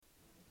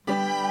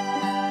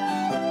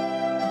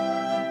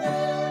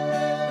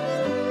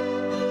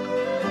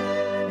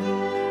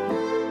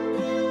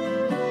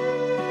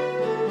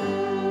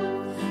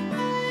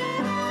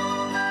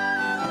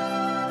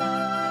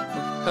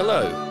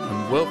Hello,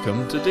 and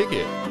welcome to Dig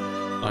It.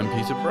 I'm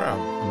Peter Brown,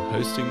 and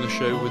hosting the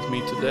show with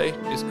me today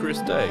is Chris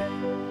Day.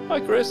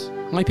 Hi, Chris.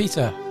 Hi,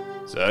 Peter.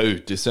 So,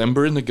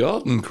 December in the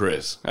garden,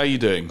 Chris. How you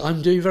doing?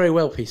 I'm doing very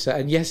well, Peter.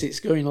 And yes, it's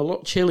going a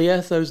lot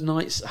chillier. Those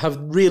nights have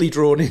really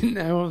drawn in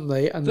now, haven't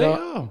they? And They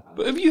are.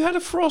 But have you had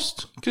a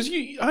frost? Because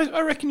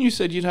I reckon you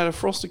said you'd had a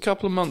frost a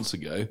couple of months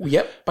ago.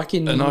 Yep, back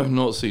in... And I've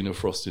not seen a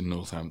frost in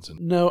Northampton.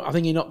 No, I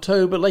think in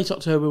October, late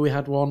October, we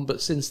had one.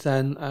 But since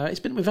then,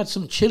 we've had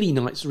some chilly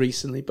nights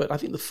recently. But I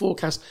think the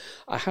forecast,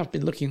 I have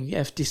been looking,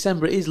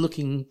 December is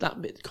looking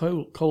that bit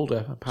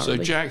colder, apparently.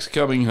 So Jack's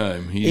coming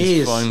home.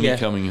 He's finally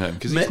coming home.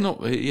 Because he's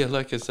not,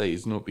 like I say,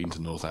 he's not been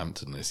to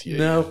Northampton this year.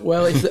 No,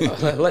 well,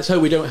 let's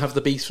hope we don't have the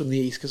beast from the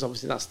east, because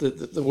obviously that's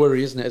the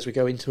worry, isn't it, as we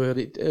go into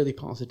early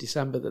parts of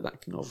December,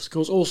 that can obviously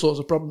cause all sorts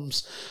of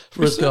problems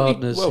for us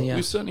gardeners. Well,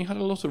 we've certainly had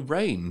a lot of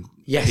rain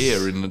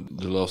here in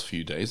the last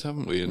few days,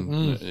 haven't we?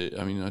 And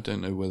I mean, I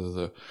don't know whether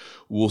the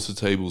water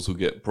tables will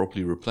get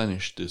properly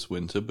replenished this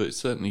winter, but it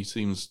certainly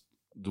seems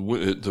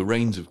the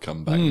rains have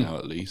come back now,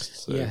 at least.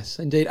 So. Yes,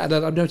 indeed. And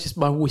I've noticed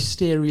my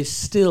wisteria is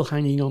still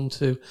hanging on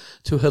to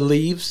her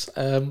leaves,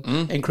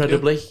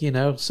 incredibly. Yep. You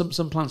know,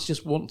 some plants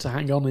just want to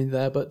hang on in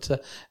there, but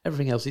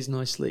everything else is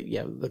nicely.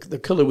 Yeah, the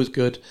colour was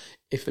good,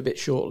 if a bit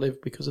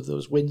short-lived, because of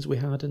those winds we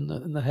had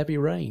and the heavy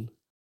rain.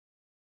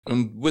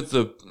 And with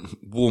the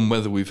warm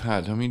weather we've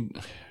had, I mean,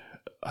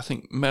 I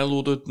think mail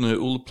ordered,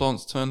 all the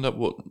plants turned up,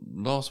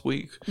 last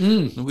week?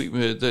 The week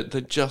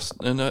they're just,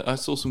 and I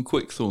saw some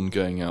quickthorn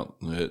going out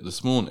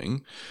this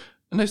morning,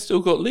 and they've still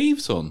got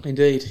leaves on.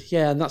 Indeed,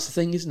 yeah, and that's the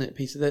thing, isn't it,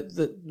 Peter?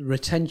 The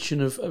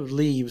retention of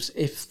leaves,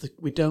 if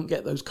we don't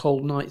get those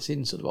cold nights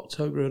in sort of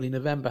October, early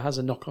November, has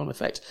a knock-on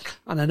effect.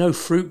 And I know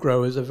fruit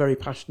growers are very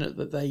passionate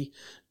that they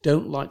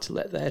don't like to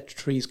let their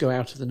trees go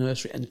out of the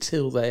nursery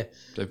until they've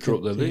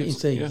dropped their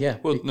leaves. Yeah.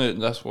 Well, no,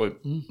 that's why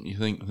you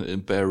think that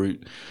in bare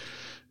root,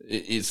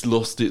 it's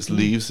lost its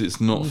leaves. It's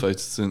not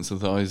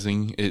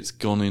photosynthesizing. It's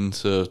gone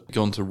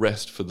to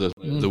rest for the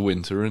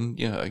winter. And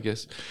I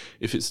guess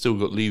if it's still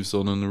got leaves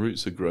on and the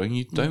roots are growing,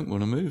 you don't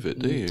want to move it,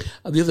 do you?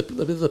 And the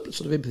other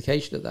sort of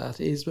implication of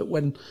that is that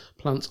when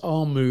plants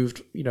are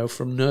moved,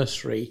 from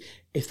nursery,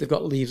 if they've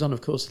got leaves on, of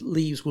course,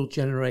 leaves will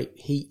generate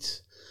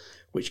heat,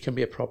 which can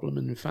be a problem.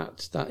 And in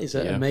fact, that is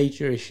a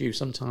major issue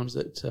sometimes,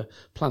 that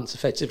plants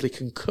effectively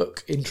can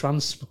cook in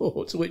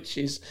transport, which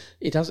is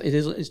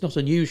not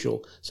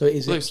unusual. So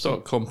they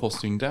start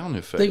composting down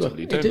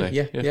effectively, don't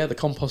they? Yeah, the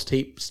compost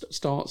heap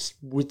starts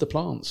with the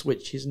plants,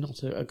 which is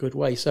not a good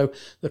way. So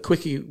the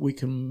quicker we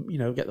can,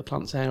 get the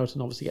plants out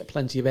and obviously get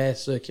plenty of air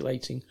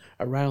circulating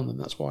around them.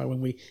 That's why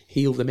when we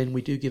heel them in,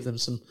 we do give them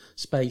some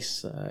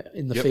space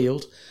in the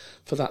field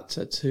for that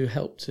to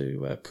help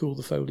to cool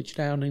the foliage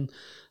down, and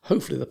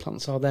hopefully the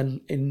plants are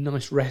then in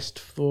nice rest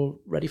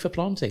ready for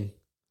planting.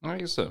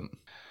 Excellent.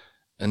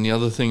 And the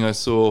other thing I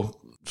saw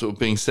sort of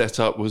being set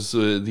up was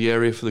the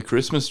area for the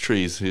Christmas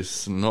trees.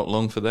 It's not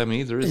long for them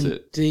either, is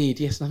it?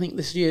 Indeed, yes. And I think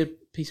this year,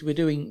 Peter, we're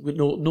doing with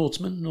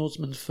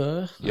Nordsman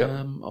fir. Yep.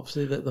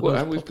 Obviously,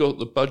 and we've got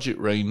the budget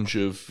range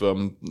of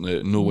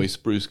Norway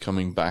spruce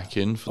coming back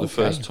in for the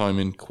first time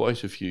in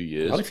quite a few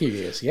years. Quite a few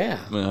years, yeah.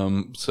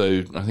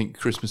 So I think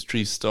Christmas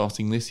trees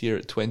starting this year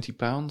at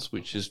 £20,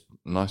 which is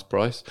a nice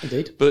price.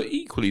 Indeed. But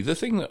equally, the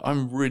thing that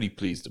I'm really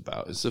pleased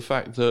about is the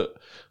fact that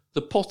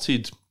the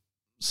potted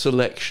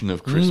selection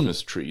of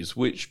Christmas trees,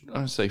 which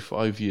I say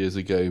 5 years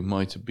ago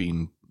might have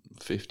been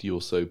 50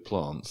 or so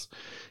plants,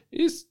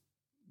 is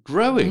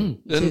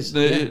growing.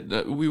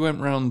 We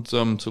went round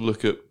to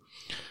look at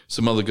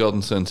some other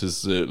garden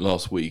centres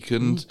last week,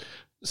 and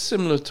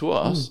similar to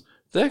us,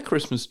 their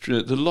Christmas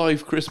tree, the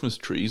live Christmas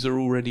trees are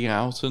already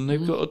out, and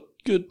they've got a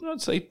good,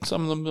 I'd say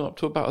some of them up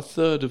to about a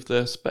third of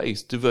their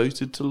space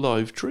devoted to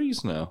live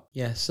trees now.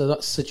 Yes, so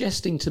that's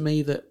suggesting to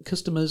me that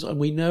customers, and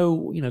we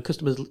know,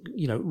 customers,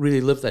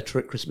 really love their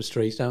Christmas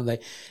trees, don't they?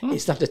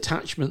 It's that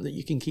attachment that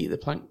you can keep the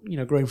plant,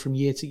 growing from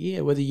year to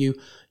year, whether you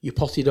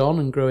pot it on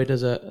and grow it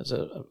as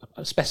a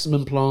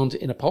specimen plant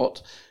in a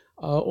pot,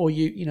 or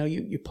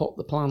you pot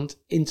the plant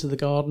into the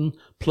garden,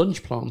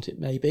 plunge plant it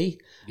maybe,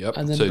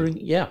 and then bring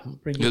it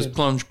in.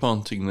 Plunge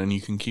planting, then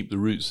you can keep the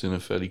roots in a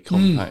fairly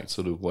compact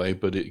sort of way,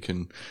 but it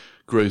can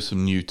grow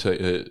some new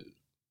taper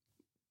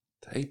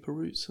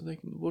roots.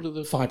 What are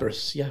the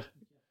fibrous? Yeah.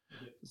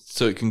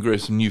 So it can grow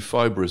some new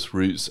fibrous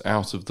roots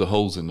out of the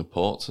holes in the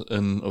pot,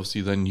 and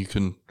obviously then you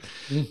can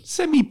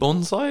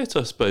semi-bonsai it,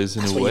 I suppose,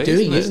 in a way. That's what you're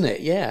doing, isn't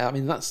it? Yeah, I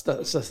mean, that's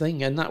the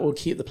thing, and that will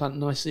keep the plant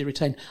nicely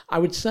retained. I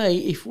would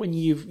say when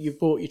you've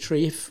bought your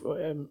tree,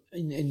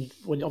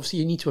 when obviously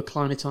you need to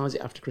acclimatise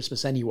it after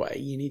Christmas anyway,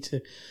 you need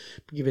to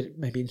give it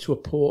maybe into a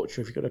porch,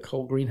 or if you've got a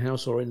cold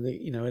greenhouse, or in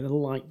a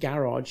light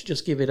garage,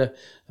 just give it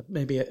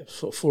maybe a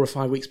sort of 4 or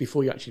 5 weeks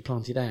before you actually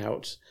plant it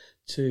out,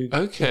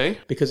 Okay.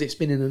 because it's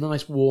been in a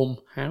nice warm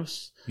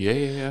house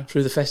Yeah.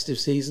 through the festive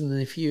season.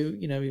 And if you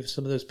have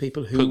some of those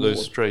people who Put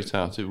those straight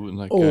out, it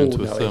wouldn't go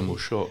into a thermal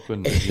shock,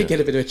 wouldn't it? it'd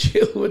get a bit of a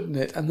chill, wouldn't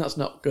it? And that's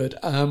not good.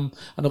 And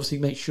obviously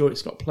make sure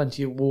it's got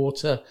plenty of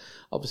water,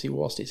 obviously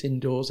whilst it's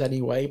indoors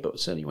anyway, but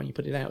certainly when you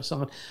put it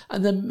outside.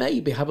 And then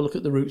maybe have a look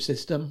at the root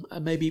system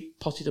and maybe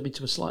pot it up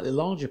into a slightly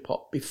larger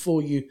pot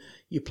before you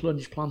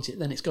plunge plant it.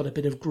 Then it's got a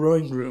bit of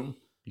growing room.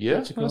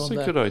 Yeah, that's a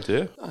good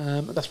idea.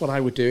 That's what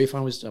I would do if I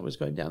was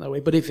going down that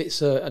way. But if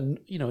it's a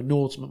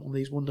Nordsman, one of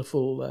these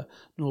wonderful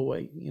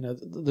Norway,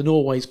 the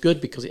Norway's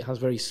good because it has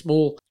very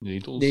small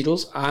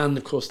needles, and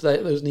of course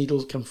those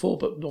needles can fall.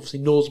 But obviously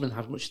Nordsman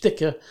have much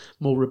thicker,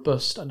 more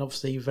robust, and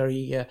obviously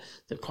very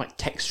they're quite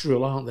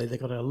textural, aren't they? They've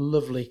got a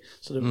lovely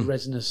sort of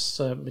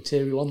resinous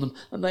material on them,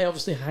 and they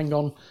obviously hang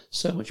on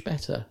so much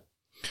better.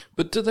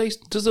 But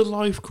does a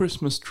live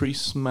Christmas tree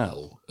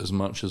smell as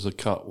much as a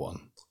cut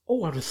one?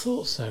 Oh, I would have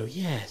thought so.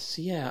 Yes,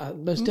 yeah,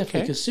 most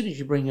definitely. Because as soon as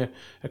you bring a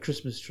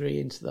Christmas tree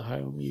into the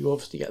home, you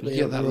obviously get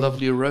that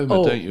lovely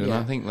aroma, don't you? And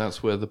I think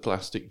that's where the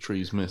plastic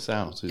trees miss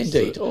out.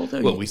 Indeed.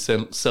 We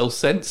sell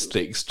scent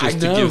sticks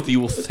just to give the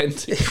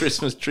authentic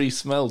Christmas tree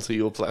smell to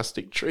your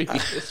plastic tree.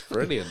 It's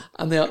brilliant.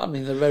 And they're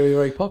very,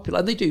 very popular,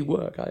 and they do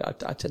work.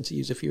 I tend to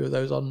use a few of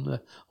those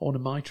on one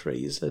of my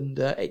trees, and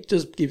it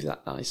does give you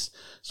that nice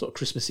sort of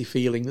Christmassy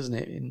feeling, doesn't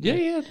it?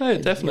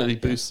 It definitely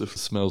boosts the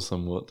smell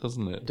somewhat,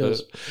 doesn't it? It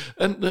does.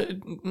 And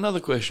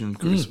another question,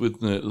 Chris, with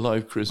the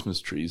live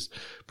Christmas trees.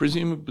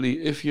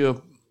 Presumably, if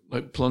you're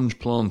like plunge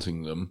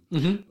planting them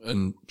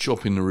and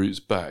chopping the roots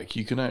back,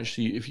 you can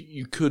actually,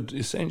 you could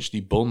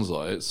essentially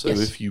bonsai it. So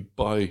if you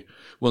buy,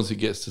 once it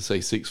gets to say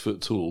 6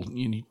 foot tall,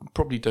 you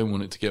probably don't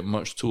want it to get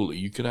much taller.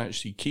 You can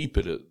actually keep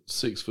it at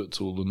 6 foot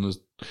tall, and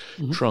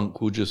the trunk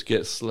will just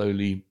get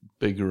slowly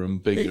bigger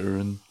and bigger.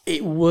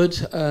 It would.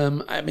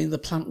 The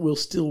plant will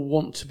still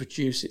want to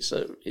produce its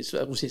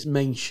obviously its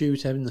main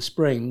shoot in the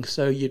spring,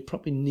 so you'd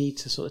probably need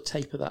to sort of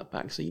taper that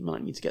back. So you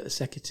might need to get the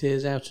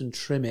secateurs out and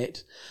trim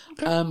it.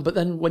 Okay. But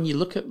then when you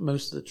look at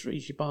most of the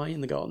trees you buy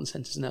in the garden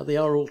centres now, they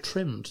are all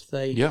trimmed.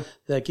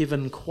 They're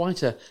given quite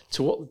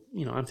to what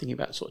I'm thinking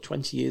about sort of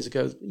 20 years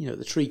ago.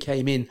 The tree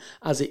came in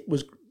as it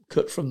was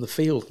cut from the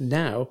field.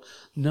 Now,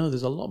 no,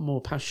 there's a lot more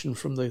passion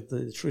from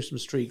the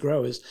Christmas tree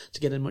growers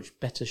to get in much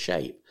better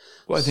shape.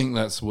 Well, I think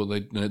that's what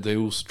they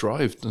all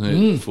strive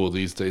for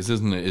these days,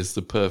 isn't it? Is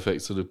the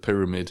perfect sort of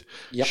pyramid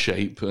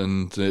shape,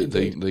 and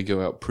they go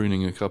out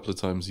pruning a couple of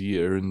times a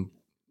year, and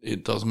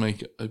it does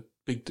make a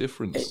big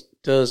difference. It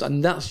does,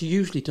 and that's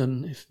usually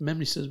done, if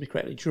memory serves me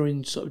correctly,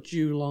 during sort of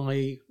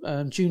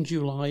June,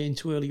 July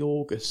into early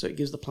August, so it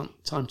gives the plant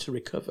time to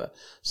recover.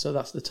 So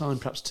that's the time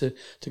perhaps to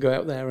go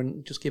out there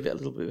and just give it a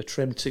little bit of a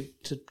trim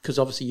because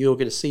obviously you're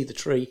going to see the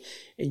tree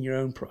in your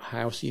own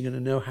house. You're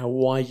going to know how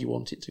wide you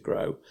want it to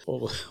grow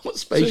or what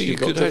space you've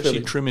got to fill in. So you could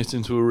actually trim it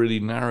into a really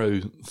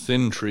narrow,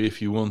 thin tree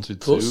if you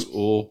wanted to,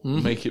 or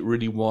make it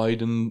really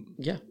wide and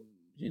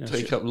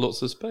take up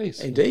lots of space.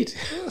 Indeed.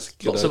 That's a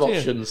good lots idea. of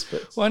options.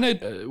 But... Well, I know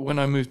when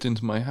I moved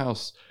into my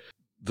house,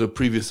 the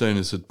previous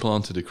owners had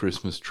planted a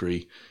Christmas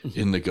tree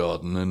in the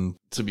garden, and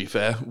to be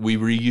fair, we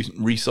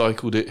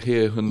recycled it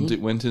here, and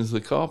it went into the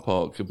car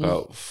park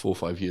about 4 or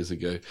 5 years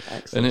ago.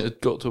 Excellent. And it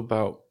had got to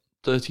about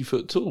 30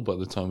 foot tall by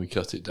the time we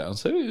cut it down,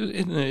 so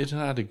it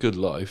had a good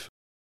life.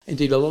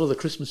 Indeed, a lot of the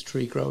Christmas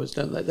tree growers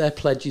don't. Their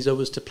pledge is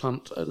always to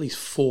plant at least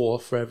 4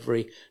 for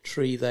every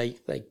tree they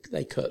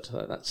cut.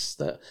 I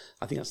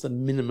think that's the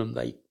minimum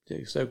they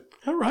do. So,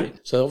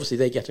 So obviously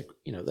they get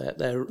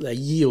their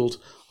yield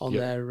on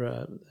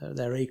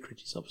their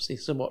acreage is obviously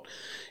somewhat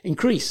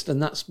increased,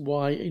 and that's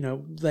why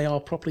they are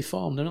properly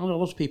farmed. And a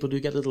lot of people do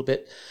get a little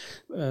bit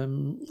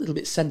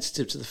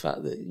sensitive to the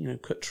fact that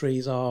cut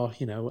trees are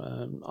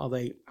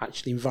they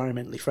actually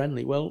environmentally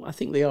friendly? Well, I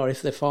think they are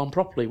if they're farmed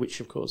properly,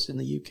 which of course in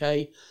the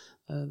UK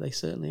they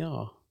certainly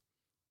are.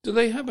 Do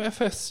they have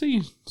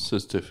FSC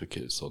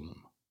certificates on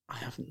them? I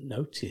haven't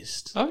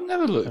noticed. I've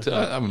never looked.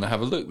 I'm going to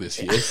have a look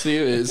this year.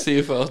 See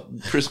if our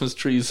Christmas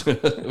trees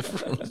are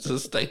from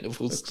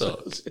sustainable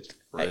start.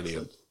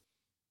 Brilliant.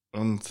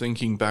 I'm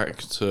thinking back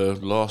to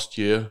last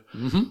year.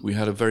 We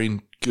had a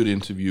very good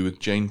interview with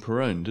Jane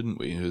Perrone, didn't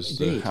we? Who's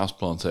the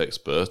houseplant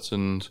expert,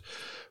 and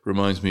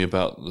reminds me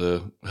about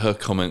her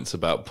comments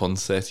about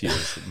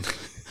poinsettias.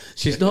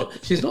 She's not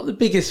the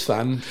biggest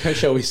fan,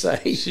 shall we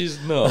say?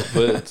 She's not,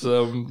 but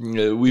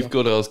we've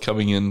got ours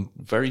coming in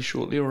very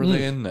shortly, or are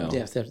they in now?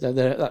 Yeah,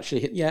 they're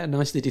actually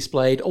nicely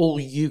displayed. All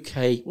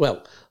UK,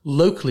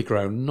 locally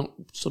grown, not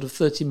sort of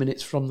 30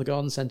 minutes from the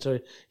garden centre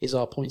is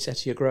our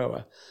poinsettia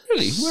grower.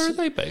 Really? Where are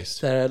they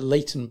based? They're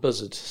Leighton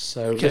Buzzard,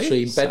 so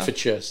literally in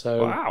Bedfordshire.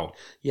 So wow.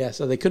 Yeah,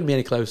 so they couldn't be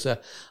any closer.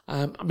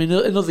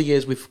 In other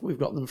years we've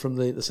got them from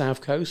the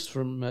south coast,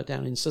 from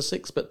down in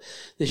Sussex, but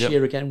this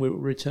year again we're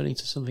returning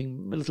to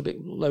something a little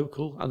bit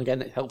local, and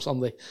again it helps on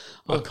the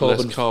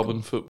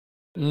carbon footprint.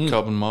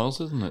 carbon miles,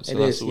 isn't it? So It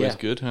that's is, always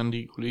yeah. good, and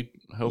equally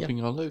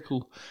helping our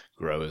local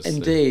growers.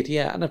 Indeed,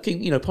 yeah. And I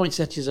think,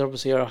 poinsettias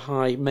obviously are a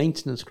high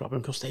maintenance crop, and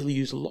of course they'll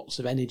use lots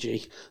of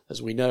energy,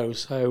 as we know.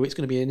 So it's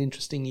going to be an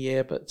interesting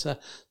year. But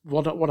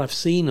what I've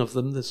seen of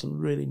them, there's some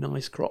really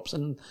nice crops.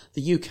 And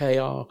the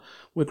UK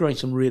we're growing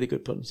some really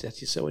good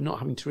poinsettias, so we're not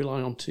having to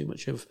rely on too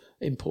much of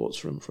imports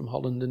from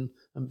Holland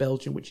and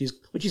Belgium, which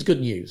is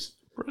good news.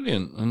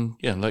 Brilliant. And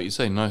yeah, like you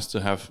say, nice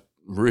to have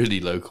really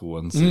local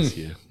ones this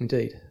year.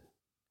 Indeed.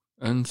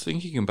 And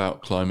thinking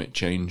about climate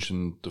change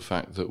and the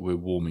fact that we're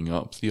warming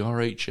up, the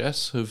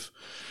RHS have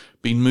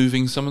been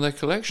moving some of their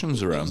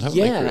collections around, haven't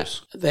they,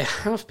 Chris? They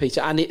have,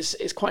 Peter, and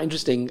it's quite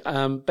interesting.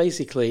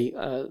 Basically,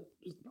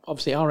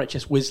 obviously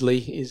RHS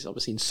Wisley is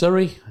obviously in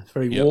Surrey. It's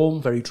very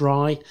warm, very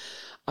dry,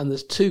 and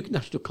there's two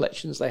national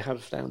collections they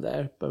have down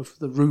there, both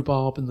the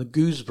rhubarb and the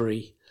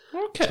gooseberry.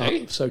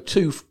 Okay. So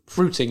two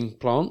fruiting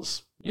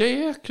plants.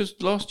 Yeah, because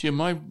last year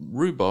my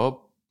rhubarb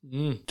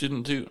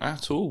didn't do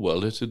at all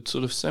well. It had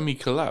sort of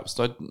semi-collapsed.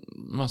 I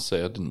must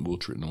say I didn't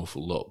water it an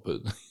awful lot,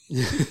 but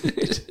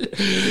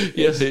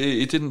yes,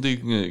 it didn't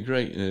do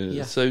great.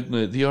 So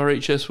the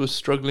RHS was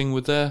struggling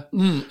with their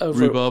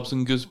rhubarbs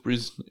and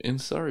gooseberries in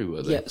Surrey,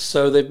 were they? Yeah,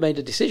 so they've made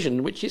a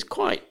decision, which is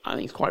quite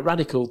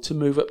radical, to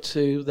move up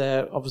to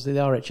the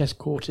RHS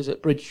quarters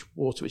at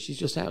Bridgewater, which is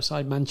just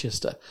outside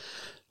Manchester.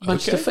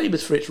 Manchester,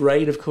 famous for its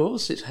rain, of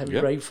course, its heavy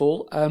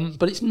rainfall.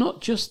 But it's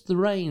not just the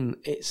rain;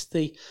 it's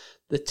the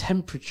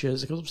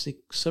temperatures. Because obviously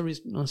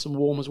Surrey's nice and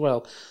warm as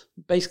well.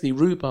 Basically,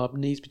 rhubarb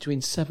needs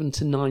between 7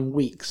 to 9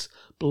 weeks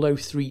below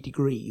 3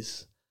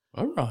 degrees.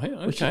 All right.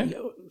 Okay.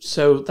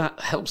 So that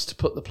helps to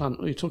put the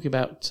plant. You're talking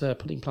about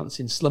putting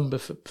plants in slumber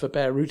for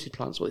bare-rooted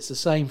plants. Well, it's the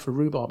same for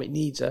rhubarb. It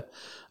needs a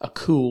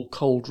cool,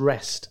 cold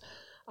rest.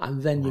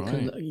 And then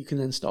you can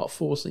then start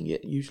forcing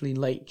it, usually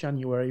in late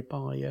January,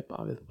 by either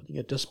putting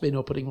a dustbin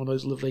or putting one of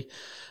those lovely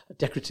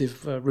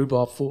decorative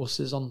rhubarb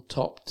forces on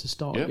top to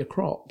start your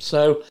crop.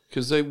 So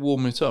because they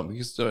warm it up.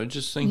 Because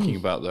just thinking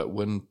about that,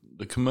 when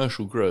the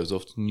commercial growers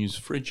often use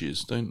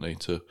fridges, don't they,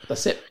 to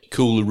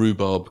cool the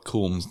rhubarb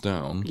corms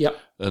down. Yep.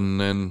 And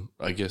then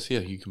I guess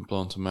you can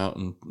plant them out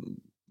and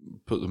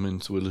put them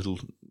into a little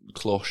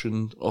cloche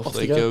and off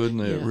they go, and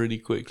they're really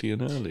quickly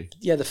and early.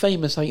 Yeah, the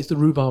famous, I think it's the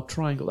rhubarb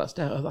triangle.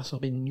 That's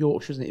up in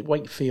Yorkshire, isn't it?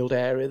 Wakefield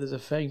area. There's a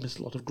famous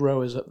lot of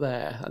growers up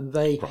there, and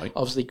they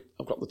obviously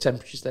have got the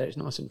temperatures there. It's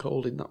nice and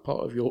cold in that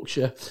part of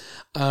Yorkshire,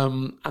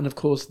 and of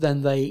course,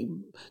 then they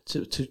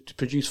to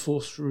produce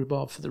forced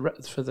rhubarb for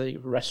the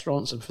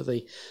restaurants and for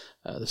the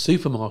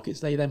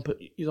supermarkets. They then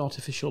use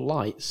artificial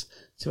lights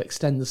to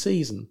extend the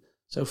season.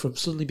 So from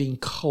suddenly being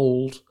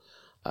cold,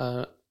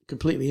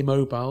 completely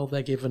immobile,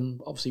 they're given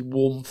obviously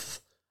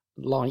warmth,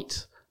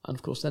 light, and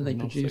of course then they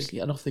produce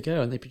and off they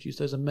go, and they produce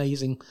those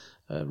amazing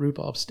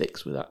rhubarb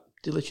sticks with that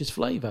delicious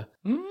flavour.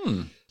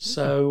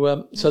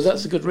 So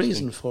that's a good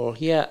reason for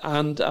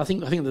and I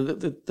think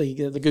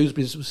the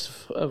gooseberries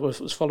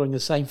was following the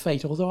same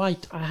fate. Although I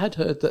had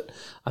heard that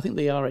I think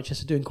the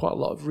RHS are doing quite a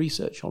lot of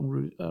research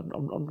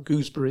on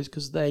gooseberries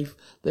because they've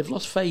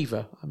lost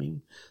favour. I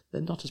mean, they're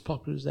not as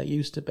popular as they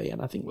used to be,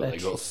 and I think they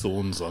got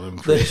thorns on them,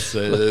 Chris.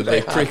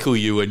 They prickle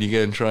you when you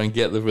go and try and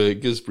get the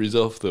gooseberries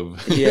off them.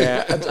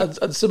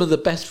 and some of the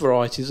best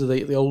varieties,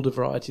 the older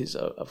varieties,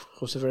 of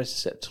course, are very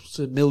susceptible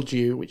to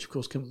mildew, which of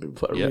course can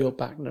put a real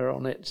backner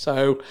on it.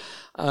 So,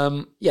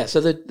 so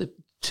the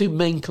two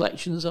main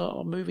collections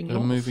are moving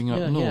north. Moving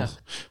up north.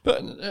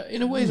 But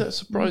in a way that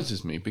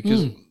surprises me,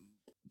 because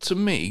to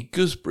me,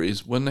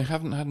 gooseberries, when they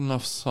haven't had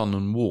enough sun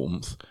and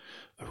warmth,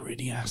 are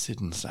really acid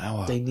and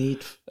sour. They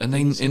need... And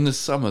in the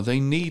summer, they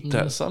need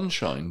that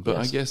sunshine. But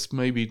I guess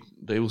maybe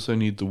they also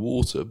need the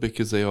water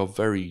because they are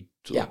very...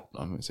 I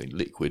won't say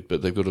liquid,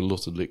 but they've got a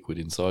lot of liquid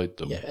inside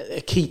them. Yeah,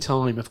 a key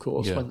time, of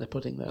course, when they're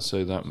putting that.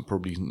 So that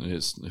probably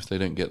is, if they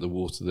don't get the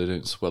water, they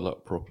don't swell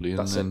up properly.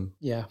 That's it.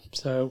 Yeah.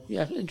 So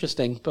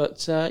interesting.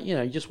 But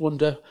you just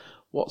wonder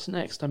what's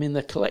next. I mean,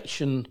 the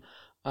collection.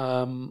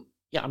 For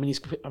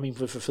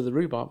the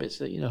rhubarb, it's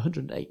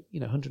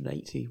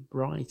 180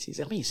 varieties.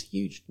 I mean, it's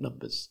huge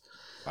numbers.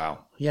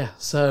 Wow. Yeah.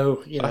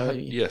 So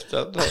yes,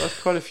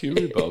 that's quite a few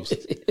rhubarbs.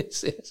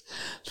 It's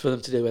for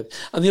them to do with.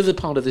 And the other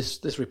part of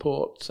this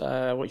report,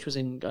 which was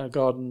in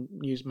Garden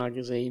News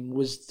magazine,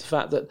 was the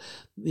fact that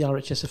the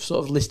RHS have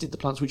sort of listed the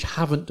plants which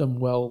haven't done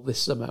well this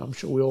summer. I'm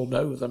sure we all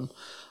know them.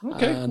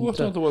 Okay, and what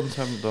other ones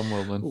haven't done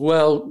well then?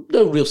 Well,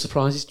 no real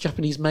surprises.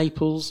 Japanese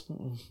maples,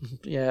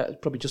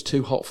 probably just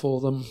too hot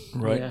for them.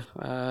 Right. Yeah.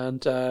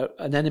 And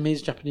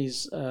anemones,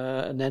 Japanese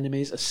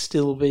anemones,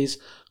 astilbes,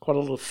 quite a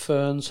lot of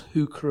ferns,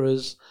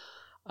 heucheras,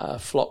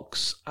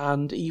 phlox,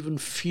 and even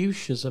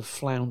fuchsias have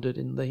floundered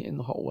in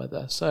the hot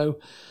weather. So,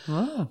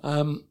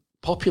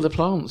 popular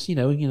plants,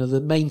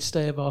 the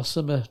mainstay of our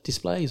summer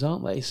displays,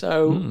 aren't they?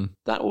 So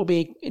that will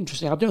be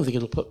interesting. I don't think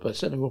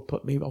certainly will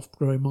put me off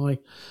growing my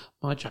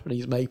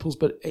Japanese maples,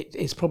 but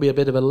it's probably a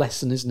bit of a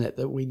lesson, isn't it,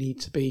 that we need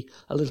to be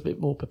a little bit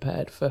more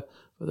prepared for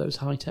for those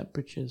high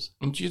temperatures.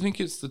 And do you think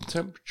it's the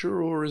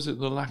temperature, or is it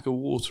the lack of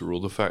water,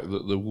 or the fact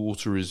that the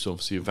water is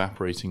obviously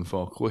evaporating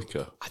far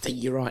quicker? I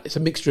think you're right. It's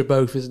a mixture of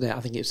both, isn't it? I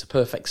think it's a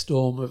perfect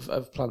storm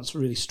of plants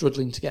really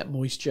struggling to get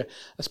moisture,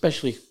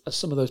 especially as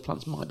some of those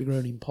plants might be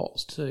grown in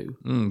pots too.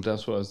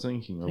 That's what I was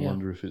thinking. I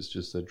wonder if it's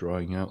just they're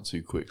drying out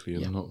too quickly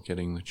and not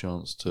getting the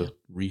chance to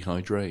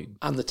rehydrate.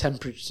 And the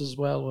temperatures as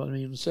well. I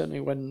mean,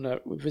 certainly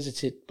when we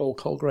visited Bole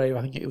Colgrave,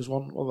 I think it was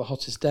one of the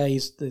hottest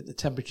days. The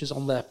temperatures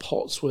on their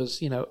pots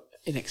was,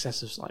 in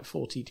excess of like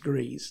 40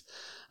 degrees.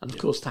 And of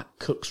course that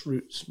cooks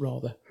roots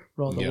rather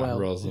well.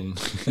 Rather than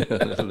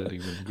letting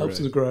them grow. Helps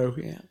them grow,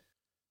 yeah.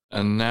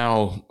 And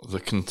now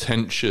the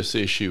contentious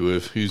issue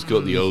of who's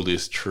got the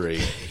oldest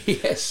tree.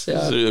 Yes.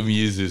 It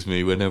amuses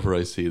me whenever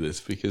I see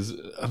this, because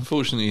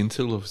unfortunately,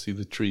 until obviously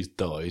the tree's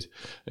died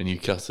and you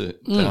cut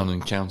it down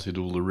and counted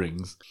all the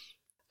rings.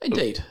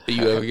 Indeed. Are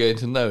you ever going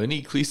to know? And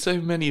equally, so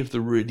many of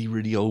the really,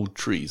 really old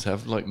trees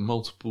have like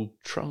multiple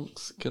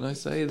trunks, can I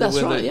say?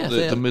 That's right, yeah.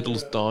 The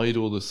middle's died,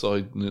 or the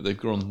side, they've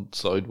gone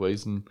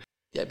sideways. And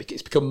yeah,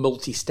 it's become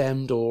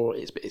multi-stemmed, or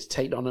it's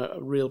taken on a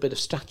real bit of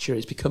stature.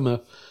 It's become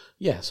a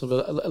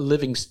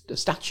living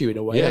statue in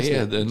a way.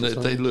 Yeah, and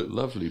they look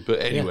lovely. But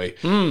anyway,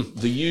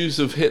 the yews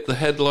have hit the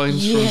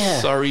headlines from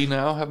Surrey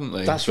now, haven't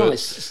they? That's right.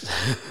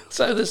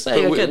 So they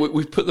say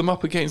we've put them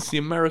up against the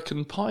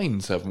American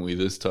pines, haven't we,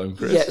 this time,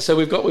 Chris? Yeah, so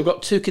we've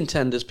got two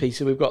contenders,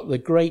 Peter. We've got the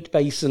Great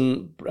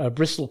Basin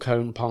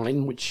bristlecone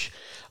pine, which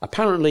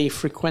apparently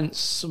frequents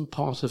some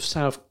part of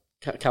South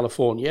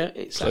California.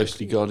 It's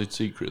closely guarded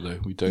secret, though.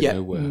 We don't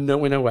know where. No,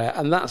 we know where.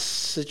 And that's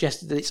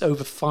suggested that it's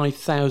over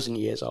 5,000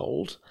 years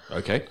old.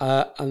 Okay.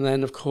 And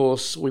then, of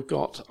course, we've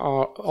got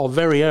our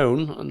very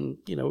own, and,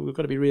 we've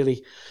got to be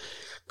really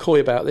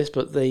coy about this,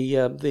 but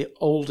the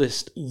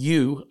oldest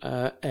yew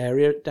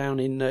area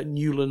down in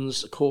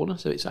Newlands Corner.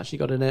 So it's actually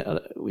got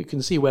we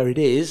can see where it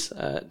is.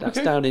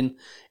 That's down in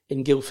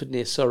Guildford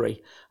near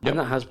Surrey. And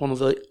that has one of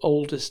the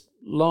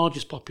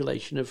largest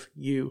population of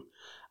yew.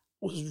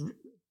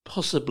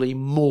 Possibly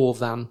more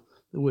than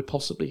the word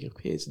possibly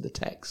appears in the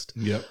text.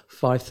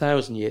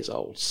 5,000 years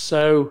old.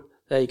 So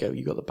there you go.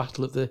 You've got the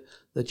battle of the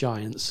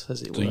giants,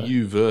 as it were. The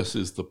yew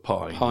versus the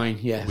pine. Pine,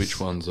 yes. Which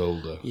one's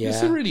older? Yeah.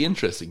 It's really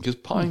interesting, because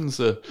pines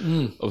are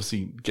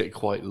obviously get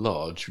quite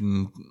large,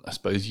 and I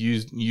suppose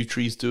yew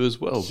trees do as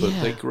well, but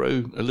they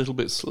grow a little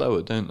bit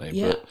slower, don't they?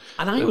 Yeah.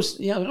 And I always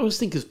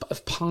think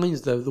of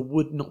pines, though, the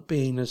wood not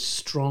being as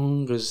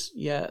strong as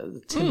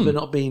the timber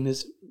not being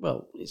as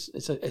well. It's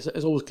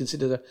always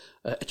considered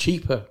a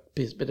cheaper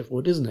bit of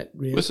wood, isn't it?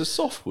 Really, well, it's a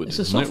softwood, it's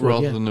isn't it,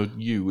 rather than a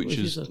yew, which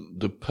is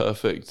the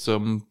perfect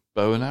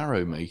bow and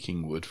arrow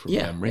making wood from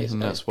memory,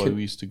 and that's why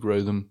we used to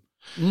grow them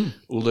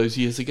all those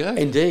years ago.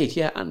 Indeed,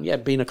 yeah, and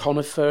being a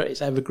conifer,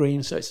 it's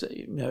evergreen, so it's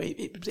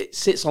it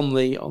sits on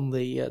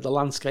the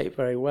landscape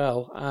very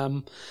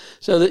well.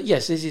 So that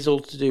this is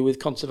all to do with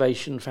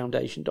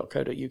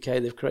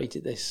conservationfoundation.co.uk. They've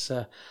created this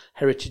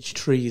heritage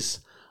trees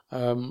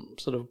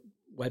sort of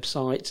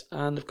website,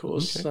 and of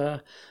course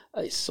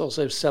it's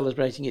also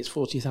celebrating its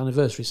 40th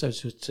anniversary. So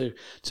to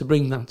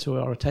bring that to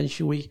our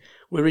attention, we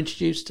were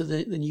introduced to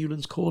the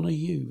Newlands Corner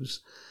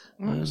yews.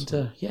 And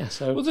so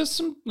there's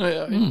some.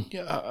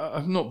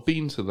 I've not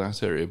been to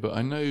that area, but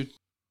I know.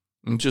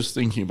 I'm just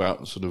thinking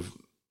about sort of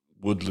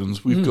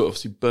woodlands. We've got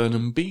obviously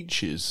Burnham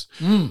Beeches,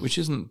 which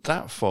isn't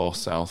that far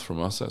south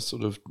from us. That's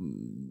sort of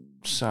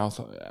South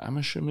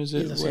Amersham, is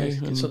it?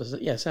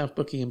 South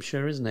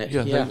Buckinghamshire, isn't it?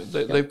 Yeah,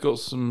 they've got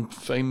some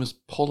famous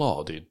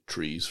pollarded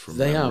trees from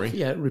memory.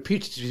 They are,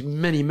 reputed to be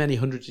many, many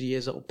hundreds of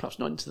years old, perhaps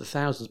not into the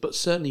thousands, but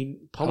certainly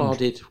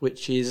pollarded,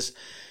 which is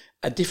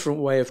a different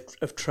way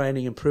of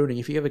training and pruning.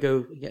 If you ever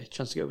get a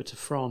chance to go over to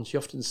France, you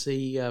often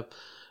see,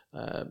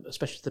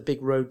 especially the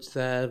big roads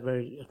there,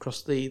 very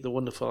across the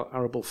wonderful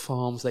arable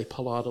farms, they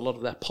pollard a lot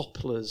of their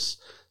poplars.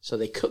 So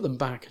they cut them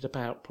back at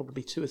about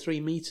probably 2 or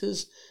 3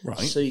 meters. Right.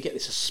 So you get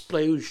this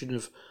explosion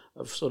of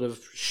sort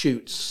of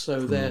shoots.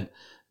 So they're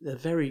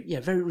very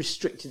very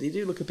restricted. They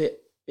do look a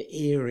bit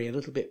eerie, a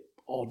little bit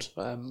odd,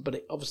 but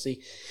it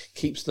obviously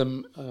keeps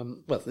them.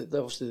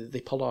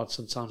 They pollard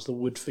sometimes the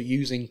wood for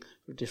using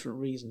for different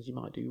reasons. You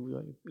might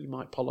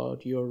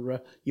pollard your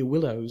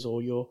willows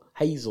or your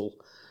hazel.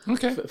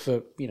 Okay.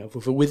 For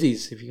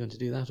withies, if you're going to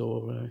do that,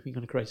 or if you're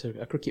going to create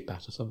a cricket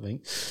bat or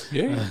something.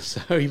 Yeah.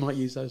 So you might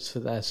use those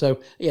for there. So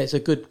it's a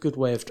good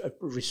way of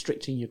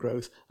restricting your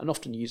growth, and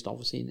often used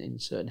obviously in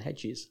certain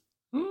hedges.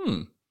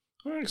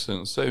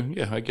 Excellent. So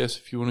I guess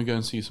if you want to go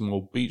and see some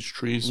old beech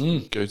trees,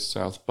 go to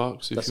South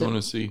Bucks. If you want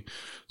to see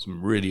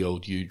some really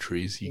old yew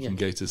trees, you can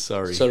go to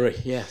Surrey. Surrey,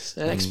 yes,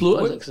 and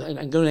explore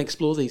and go and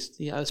explore these.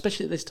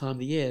 Especially at this time of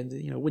the year.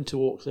 Winter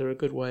walks are a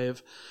good way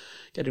of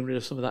getting rid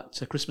of some of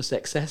that Christmas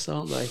excess,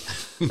 aren't they?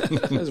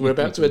 As we're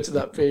about to enter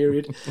that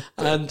period,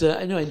 and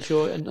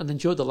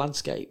enjoy the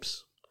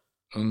landscapes.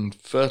 And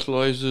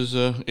fertilisers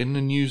are in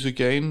the news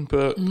again,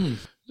 but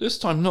This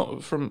time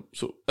not from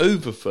sort of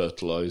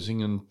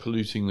over-fertilising and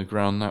polluting the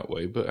ground that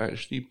way, but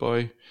actually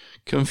by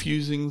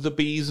confusing the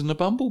bees and the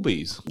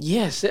bumblebees.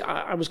 Yes,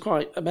 I was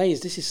quite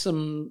amazed. This is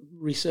some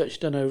research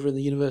done over in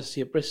the University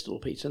of Bristol,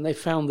 Peter, and they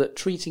found that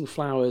treating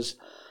flowers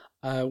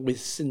with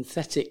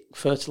synthetic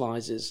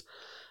fertilisers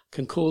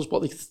can cause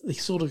what they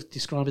sort of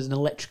describe as an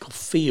electrical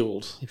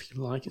field, if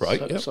you like.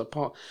 Right, So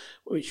part,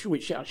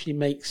 which actually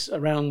makes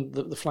around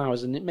the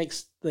flowers, and it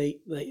makes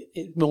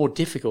it more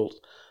difficult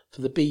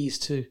for the bees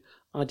to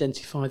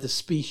identify the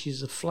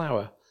species of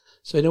flower.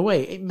 So in a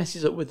way, it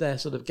messes up with their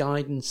sort of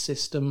guidance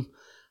system.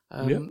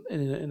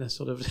 In a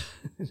sort of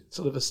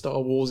a Star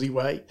Warsy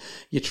way.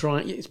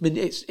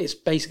 It's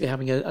basically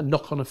having a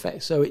knock-on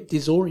effect. So it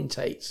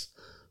disorientates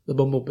the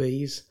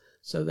bumblebees,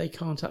 so they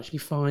can't actually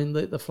find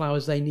the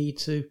flowers they need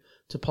to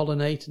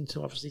pollinate and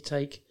to obviously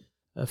take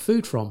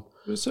food from.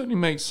 It certainly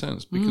makes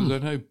sense, because I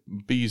know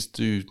bees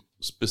do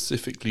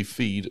specifically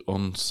feed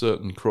on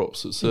certain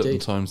crops at certain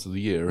times of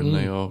the year, and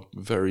they are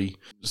very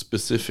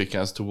specific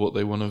as to what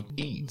they want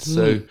to eat.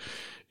 So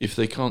if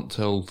they can't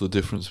tell the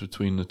difference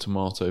between the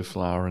tomato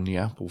flower and the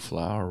apple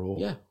flower,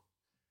 or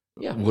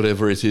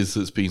whatever it is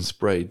that's been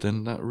sprayed,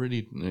 then that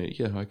really,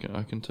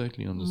 I can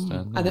totally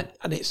understand that.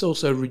 And it's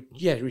also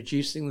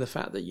reducing the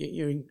fact that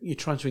you're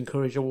trying to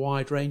encourage a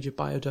wide range of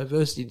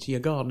biodiversity into your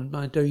garden.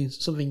 By doing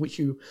something which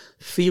you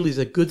feel is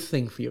a good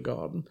thing for your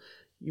garden,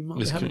 you might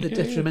be having a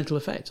detrimental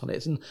effect on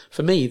it. And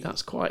for me,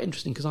 that's quite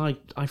interesting, because I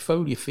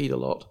foliar feed a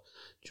lot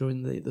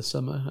during the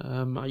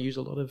summer. I use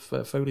a lot of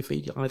foliar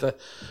feed, either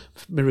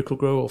Miracle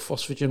Grow or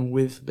Phosphagen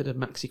with a bit of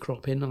Maxi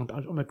Crop in.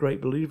 I'm a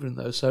great believer in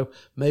those, so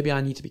maybe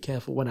I need to be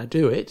careful when I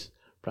do it.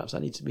 Perhaps I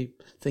need to be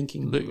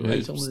thinking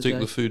late on stick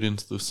the food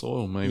into the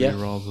soil, maybe,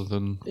 rather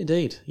than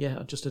indeed,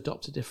 just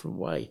adopt a different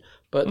way.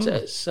 But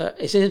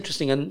it's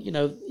interesting, and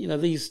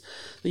these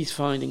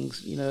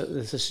findings,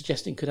 they're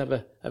suggesting could have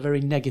a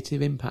very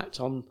negative impact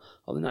on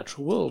the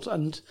natural world.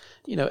 And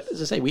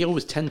as I say, we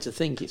always tend to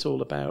think it's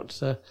all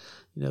about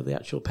the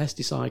actual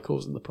pesticide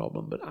causing the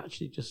problem, but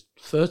actually just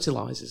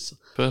fertilizers.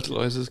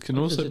 Fertilizers can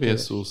also be a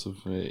source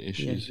of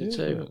issues.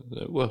 Yeah,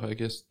 well, I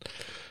guess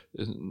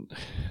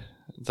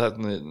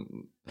that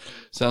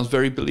sounds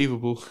very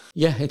believable.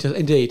 Yeah, it does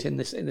indeed in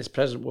this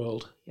present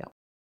world. Yeah.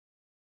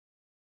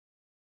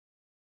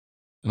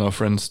 And our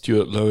friend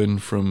Stuart Lowen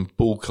from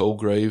Ball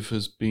Colgrave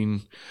has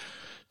been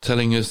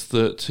telling us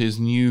that his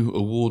new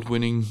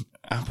award-winning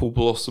Apple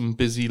Blossom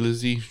Busy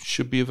Lizzie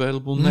should be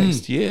available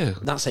next year.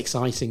 That's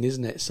exciting,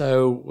 isn't it?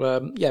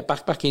 So,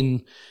 back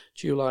in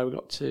July, we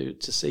got to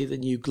see the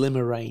new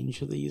Glimmer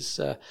range of these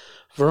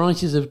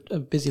varieties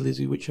of Busy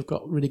Lizzie, which have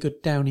got really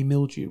good downy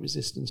mildew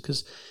resistance.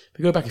 Because if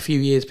we go back a few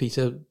years,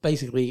 Peter,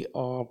 basically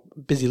our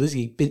Busy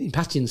Lizzie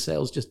patient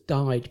sales just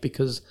died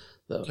because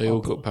they all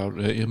got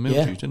mildew,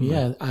 didn't they?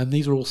 Yeah, and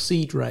these are all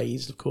seed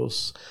raised, of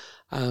course.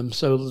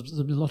 So there's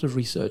a lot of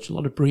research, a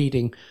lot of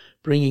breeding,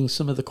 bringing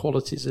some of the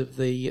qualities of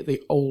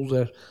the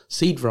older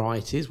seed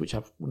varieties, which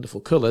have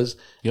wonderful colours,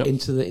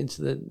 into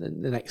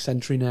the next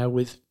century now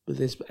with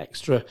this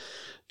extra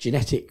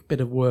genetic bit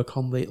of work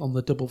on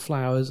the double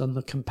flowers and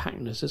the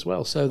compactness as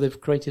well. So they've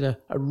created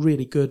a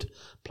really good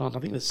plant. I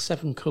think there's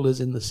 7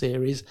 colours in the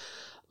series.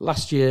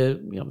 Last year,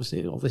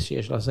 obviously, or this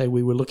year, should I say,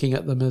 we were looking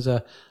at them as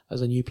a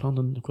new plant,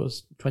 and of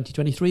course,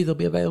 2023 they'll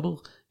be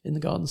available in the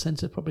garden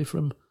centre probably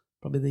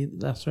the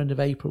last end of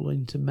April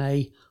into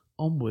May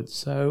onwards.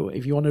 So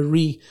if you want to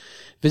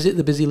revisit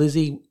the Busy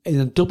Lizzie in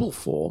a double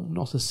form,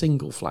 not a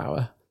single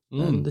flower,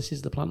 then this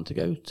is the plant to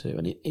go to.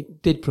 And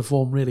it did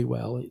perform really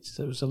well. It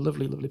was a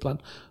lovely, lovely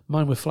plant.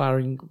 Mine were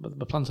flowering,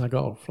 the plants I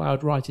got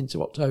flowered right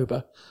into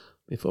October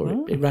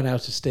before it ran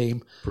out of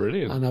steam.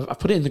 Brilliant. And I've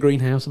put it in the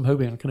greenhouse. I'm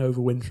hoping I can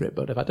overwinter it.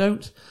 But if I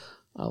don't,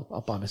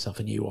 I'll buy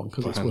myself a new one,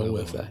 because it's well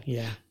worth it.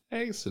 Yeah.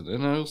 Excellent.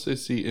 And I also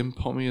see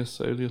Empomia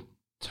Solar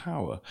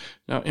Tower.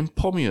 Now,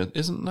 Empomia,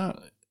 isn't that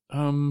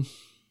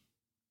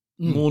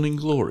Morning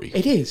Glory?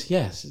 It is,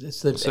 yes.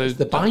 It's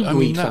the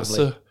bindweed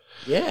family.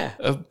 That's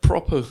a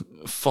proper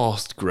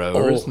fast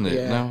grower, isn't it?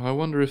 Yeah. Now, I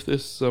wonder if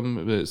this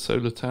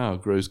Solar Tower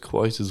grows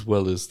quite as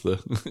well as the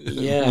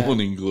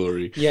Morning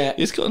Glory. Yeah.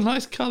 It's got a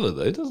nice colour,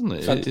 though, doesn't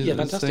it?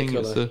 Fantastic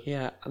colour.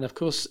 Yeah, and of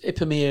course,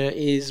 Ipomea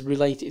is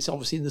related. It's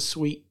obviously in the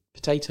sweet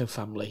potato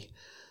family.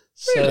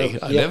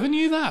 Really? I never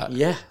knew that.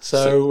 Yeah.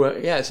 So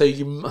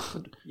you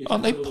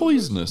aren't they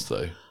poisonous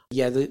though?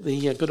 Yeah,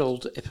 the good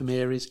old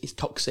Ipomea is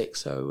toxic.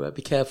 So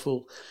be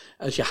careful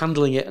as you're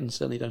handling it, and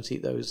certainly don't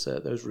eat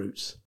those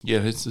roots. Yeah,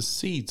 it's the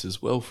seeds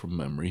as well from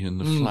memory, and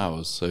the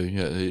flowers. So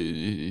yeah,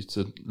 it's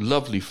a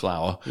lovely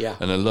flower. Yeah.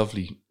 And a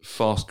lovely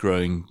fast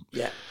growing.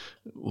 Yeah.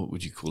 What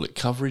would you call it?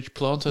 Coverage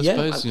plant, I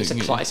suppose. It's a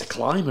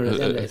climber. A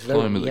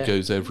climber that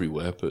goes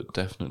everywhere, but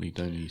definitely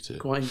don't eat it.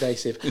 Quite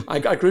invasive.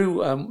 I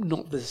grew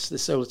not this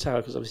Solar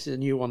Tower, because obviously a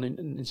new one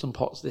in some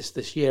pots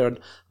this year, and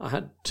I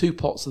had 2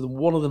 pots of them.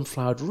 One of them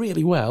flowered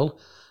really well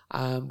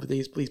with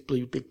these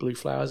big blue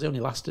flowers. They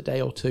only last a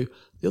day or 2.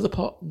 The other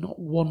pot, not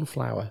one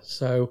flower.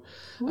 So,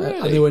 really?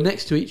 And they were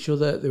next to each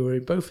other. They were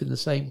both in the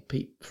same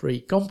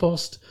peat-free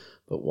compost.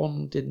 but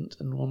one didn't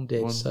and one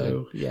did.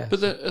 Yeah.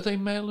 But are they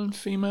male and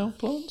female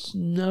plants?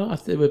 No,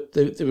 they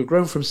were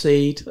grown from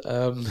seed.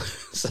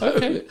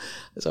 Okay.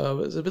 So I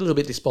was a little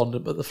bit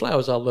despondent, but the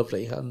flowers are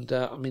lovely, and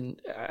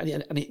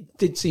and it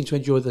did seem to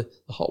enjoy the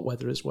hot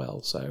weather as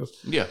well. So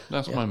yeah,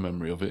 that's my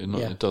memory of it.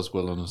 It does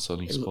well on a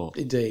sunny spot.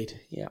 Indeed,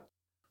 yeah.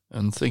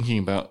 And thinking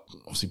about,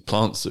 obviously,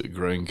 plants that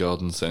grow in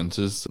garden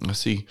centres, I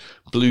see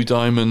Blue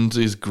Diamond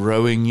is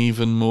growing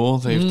even more.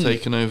 They've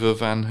taken over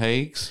Van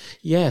Haeg's.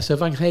 Yeah, so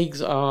Van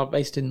Haeg's are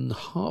based in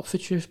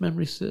Hertfordshire, if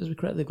memory serves me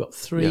correct. They've got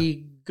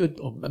three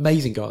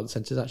amazing garden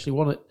centres, actually.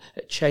 One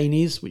at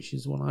Cheney's, which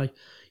is one I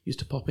used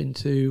to pop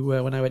into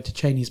when I went to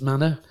Cheney's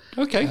Manor.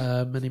 Okay.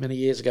 Many, many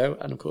years ago.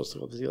 And, of course,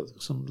 obviously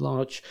got some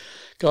large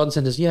garden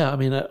centres. Yeah, I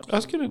mean...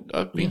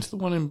 I've been to the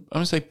one in, I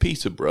would say,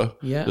 Peterborough,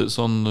 that's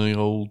on the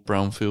old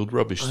brownfield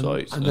rubbish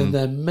site. And then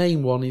their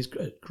main one is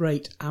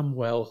Great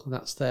Amwell, and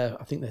that's their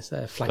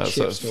flagship store.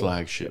 That's their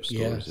flagship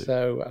store, yeah, is it?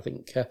 so I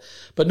think...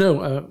 but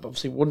no,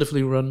 obviously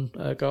wonderfully run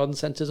garden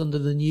centres under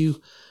the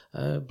new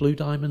Blue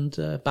Diamond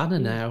banner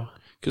now.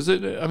 Because,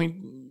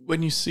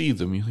 when you see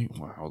them, you think,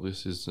 wow,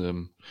 this is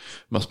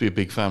must be a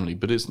big family.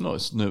 But it's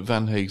not.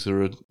 Van Haeg's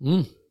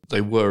they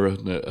were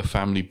a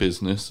family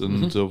business,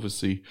 and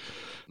obviously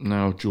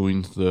now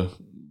joined the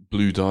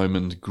Blue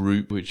Diamond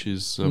Group, which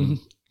is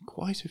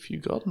quite a few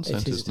garden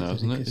centres now,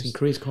 isn't it? It's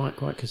increased quite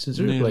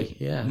considerably,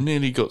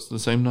 Nearly got to the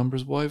same number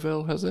as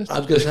Wyvale, has it? I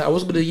was going to say, I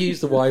wasn't going to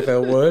use the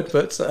Wyvale word,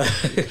 but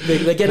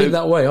they're getting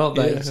that way, aren't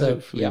they? Yeah, so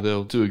hopefully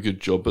they'll do a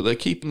good job. But they're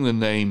keeping the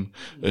name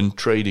and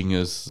trading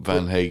as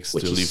Van Haeg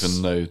still,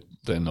 even though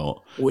they're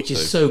not. Which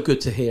is so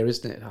good to hear,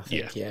 isn't it? I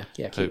think, yeah.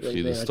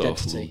 Hopefully the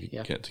staff will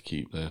get to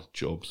keep their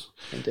jobs.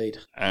 Indeed.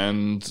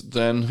 And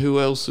then who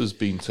else has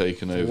been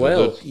taken over?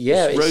 Well,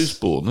 it's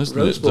Rosebourne, isn't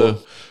it?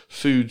 The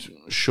food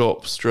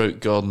shop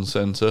stroke garden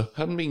centre.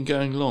 Hadn't been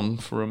going long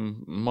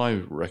from my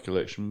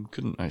recollection.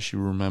 Couldn't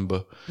actually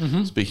remember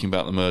speaking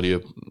about them earlier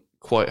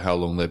quite how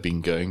long they've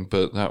been going,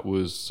 but that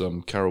was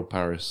Carol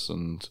Paris,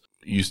 and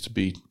used to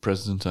be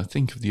president, I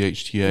think, of the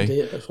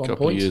HTA a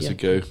couple of years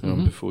ago,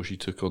 before she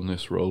took on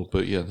this role.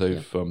 But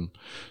they've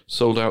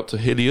sold out to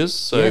Hilliers.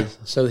 So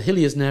the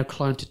Hilliers now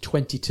climbed to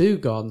 22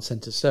 garden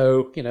centres.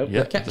 So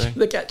they're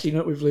catching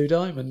up with Blue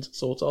Diamond,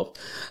 sort of.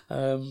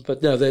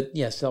 But no,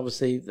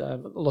 obviously a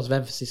lot of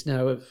emphasis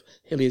now of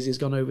Hilliers has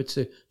gone over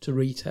to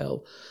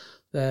retail.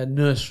 Their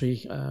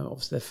nursery,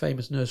 obviously their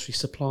famous nursery,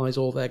 supplies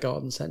all their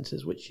garden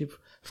centres, which, of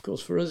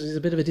course, for us is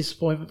a bit of a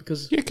disappointment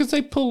because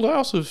they pulled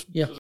out of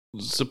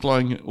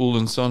supplying all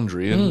and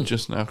sundry and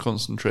just now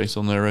concentrate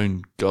on their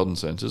own garden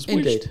centres,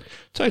 which is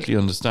totally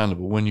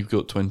understandable. When you've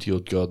got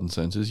 20-odd garden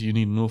centres, you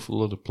need an awful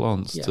lot of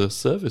plants to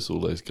service all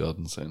those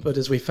garden centres. But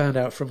as we found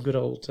out from good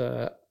old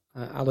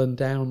Alan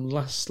Down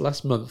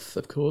last month,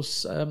 of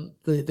course,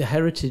 the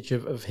heritage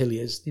of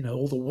Hilliers,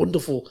 all the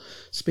wonderful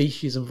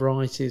species and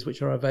varieties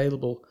which are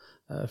available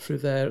through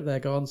their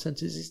garden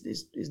centres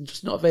is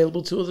just not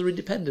available to other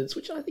independents,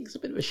 which I think is a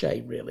bit of a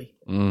shame, really.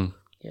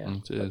 Yeah,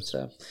 it is.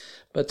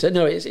 But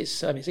no,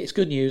 it's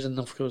good news, and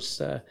of course,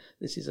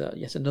 this is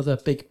yet another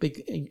big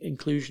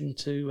inclusion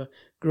to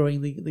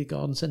growing the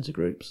garden centre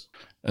groups.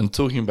 And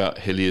talking about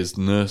Hilliers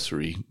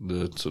Nursery,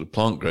 the sort of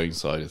plant growing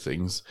side of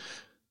things,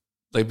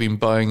 they've been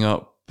buying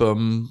up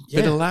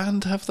bit of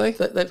land, have they?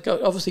 They've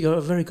obviously got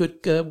a very good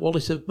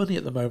wallet of money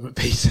at the moment,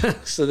 Peter.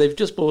 So they've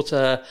just bought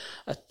a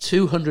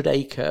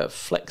 200-acre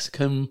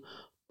Flexicum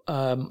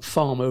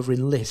farm over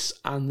in Liss,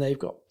 and they've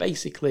got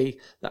basically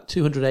that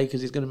 200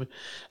 acres is going to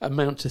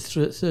amount to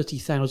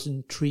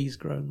 30,000 trees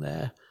grown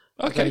there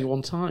at any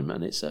one time,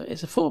 and it's a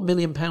 £4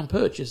 million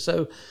purchase,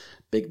 so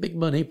big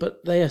money.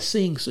 But they are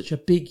seeing such a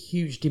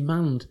huge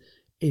demand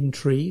in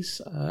trees,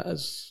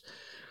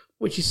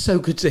 which is so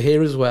good to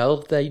hear as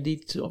well. They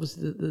need to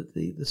obviously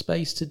the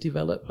space to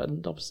develop,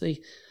 and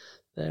obviously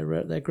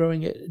they're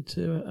growing it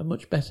into a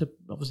much better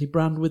obviously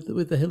brand with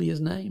the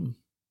Hilliers name.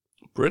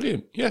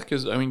 Brilliant, yeah,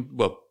 because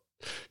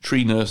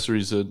tree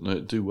nurseries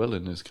do well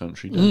in this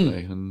country, don't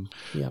they? And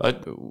I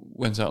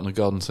went out on a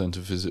garden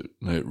centre visit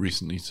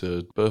recently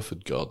to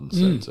Burford Garden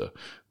Centre,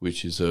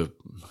 which is a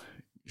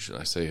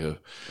sort of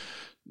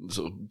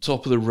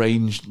top of the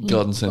range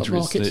garden centre.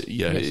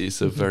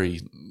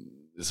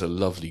 It's a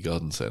lovely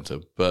garden centre,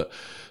 but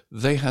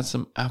they had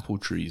some apple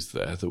trees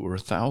there that were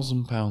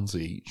 £1,000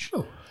 each,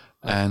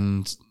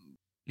 and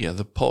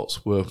the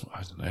pots were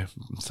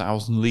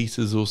 1,000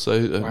 litres or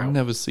so. I've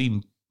never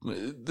seen.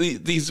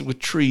 These were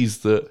trees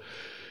that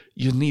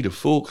you'd need a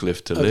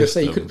forklift to lift. I was going to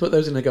say, you couldn't put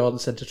those in a garden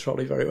centre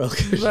trolley very well,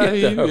 could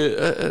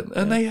you?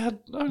 And they had,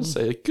 I would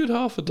say, a good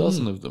half a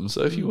dozen of them.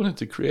 So if you wanted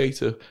to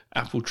create a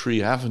apple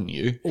tree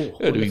avenue, it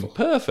would have been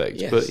perfect.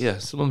 Yes.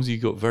 But so long as you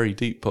got very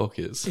deep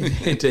pockets.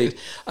 Indeed.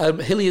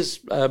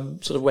 Hilliers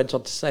sort of went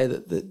on to say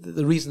that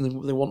the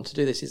reason they want to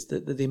do this is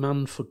that the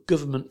demand for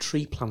government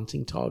tree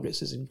planting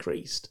targets has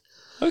increased.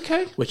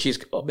 Okay. Which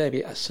is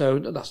maybe so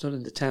that's not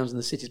in the towns and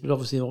the cities, but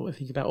obviously I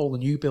think about all the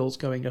new builds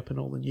going up and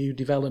all the new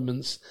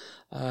developments,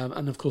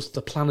 and of course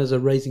the planners are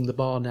raising the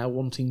bar now,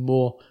 wanting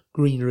more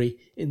greenery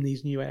in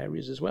these new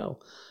areas as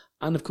well.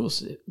 And of course,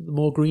 the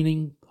more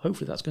greening,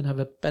 hopefully that's going to have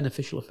a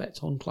beneficial effect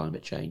on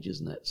climate change,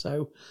 isn't it?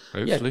 So,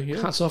 Hopefully,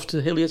 yeah. hats off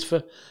to Hilliard's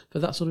for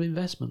that sort of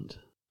investment.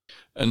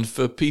 And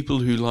for people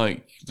who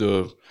like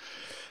the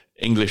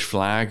English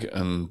flag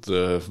and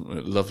the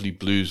lovely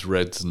blues,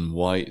 reds and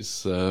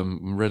whites,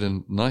 read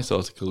a nice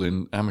article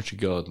in Amateur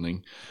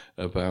Gardening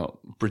about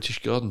British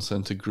Garden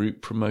Centre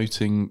Group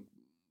promoting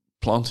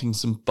planting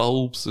some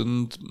bulbs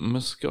and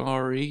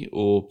muscari,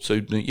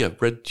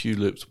 red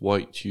tulips,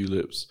 white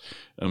tulips,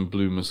 and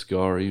blue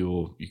muscari,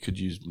 or you could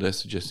use, they're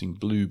suggesting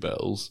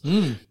bluebells.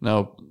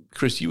 Now,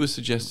 Chris, you were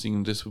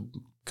suggesting this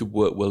could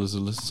work well as a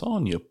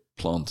lasagna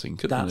planting,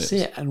 couldn't That's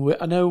it. And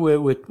I know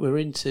we're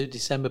into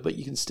December, but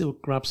you can still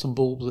grab some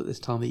bulbs at this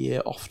time of the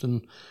year.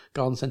 Often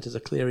garden centres are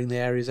clearing the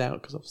areas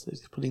out because obviously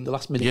they're putting the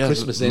last minute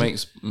Christmas in.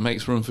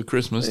 Makes room for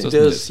Christmas, It doesn't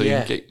does, it? So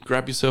yeah. you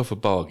grab yourself a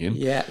bargain.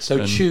 Yeah.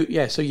 So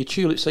so your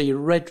tulips, so your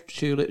red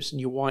tulips and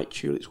your white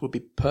tulips would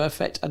be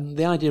perfect. And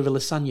the idea of a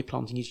lasagna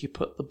planting is you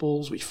put the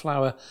bulbs which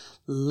flower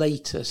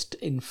latest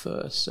in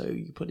first. So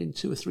you put in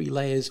 2 or 3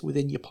 layers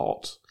within your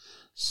pot.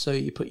 So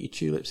you put your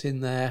tulips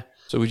in there.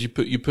 So would you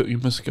put your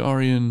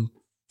muscari in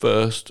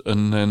first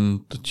and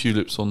then the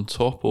tulips on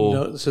top, or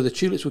no? So the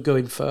tulips would go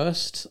in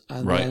first,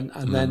 and then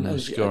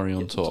muscari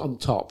on top. On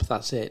top,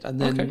 that's it.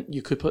 And then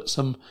you could put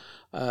some,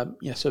 so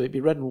it'd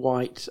be red and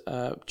white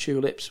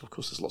tulips. Of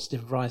course, there's lots of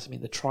different varieties. I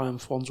mean, the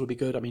Triumph ones would be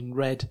good. I mean,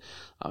 red.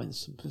 I mean,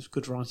 there's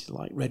good varieties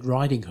like Red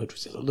Riding Hood,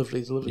 which is a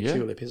lovely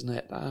tulip, isn't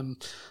it?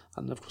 And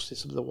of course, there's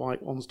some of the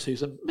white ones too.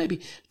 So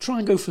maybe try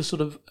and go for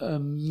sort of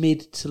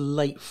mid to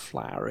late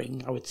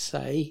flowering, I would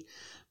say.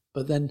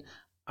 But then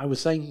I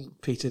was saying,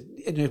 Peter,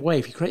 in a way,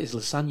 if you create this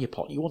lasagna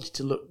pot, you want it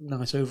to look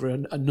nice over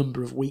a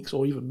number of weeks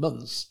or even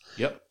months.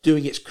 Yep.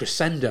 Doing its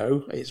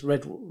crescendo, its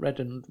red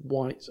and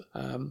white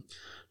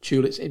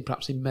tulips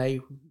perhaps in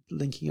May,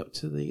 linking up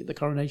to the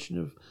coronation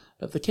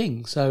of the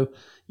king. So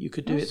you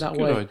could do it that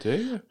way. That's a good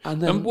idea.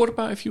 And then, what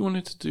about if you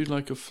wanted to do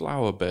like a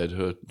flower bed,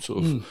 a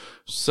sort of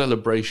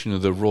celebration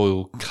of the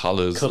royal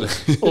colours?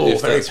 Oh,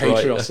 very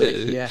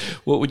patriotic, yeah.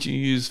 What would you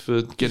use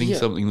for getting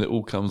something that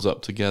all comes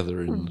up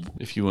together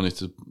if you wanted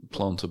to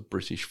plant a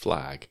British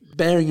flag?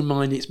 Bearing in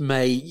mind it's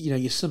May,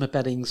 your summer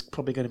bedding's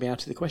probably going to be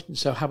out of the question.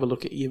 So have a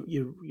look at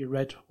your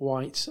red,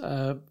 white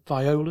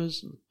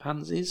violas and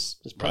pansies.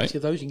 There's plenty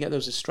of those. You can get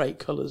those as straight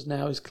colours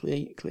now, as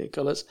clear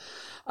colours.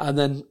 And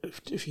then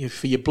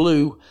for your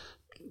blue,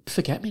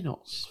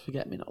 forget-me-nots.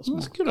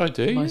 That's a good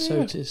idea.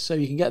 Myosotis. Yeah. So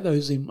you can get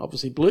those in,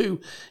 obviously, blue.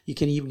 You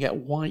can even get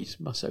white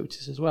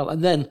myosotis as well.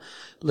 And then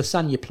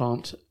lasagna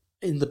plant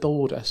in the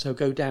border. So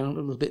go down a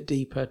little bit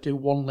deeper, do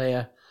 1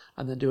 layer,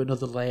 and then do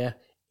another layer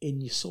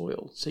in your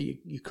soil. So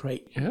you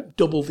create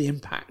double the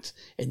impact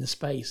in the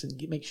space,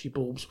 and it makes your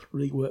bulbs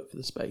really work for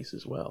the space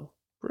as well.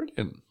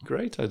 Brilliant.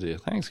 Great idea.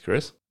 Thanks,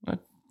 Chris. I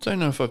don't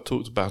know if I've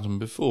talked about them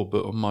before,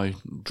 but on my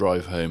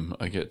drive home,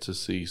 I get to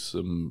see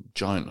some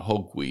giant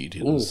hogweed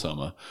in the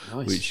summer,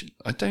 which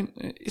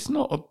it's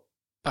not a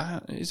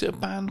ban. Is it a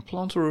banned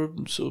plant or a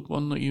sort of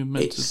one that you're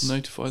meant to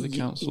notify the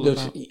council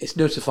about? It's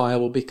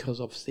notifiable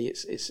because obviously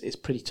it's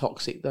pretty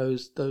toxic.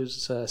 Those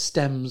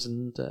stems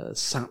and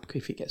sap,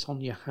 if it gets on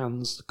your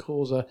hands,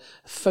 cause a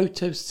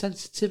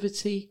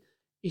photosensitivity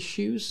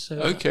issues. So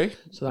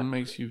that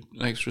makes you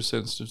extra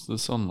sensitive to the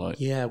sunlight.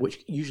 Yeah,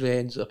 which usually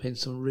ends up in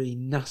some really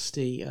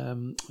nasty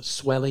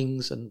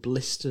swellings and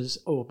blisters.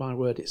 Oh my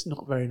word, it's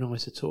not very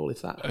nice at all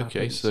if that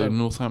happens. So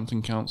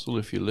Northampton Council,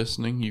 if you're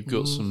listening, you've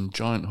got some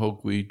giant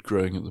hogweed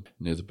growing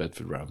near the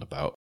Bedford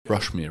roundabout,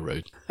 Rushmere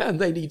Road. And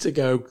they need to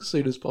go as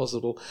soon as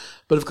possible.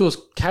 But of course,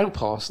 cow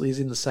parsley is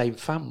in the same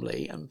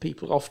family, and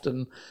people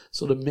often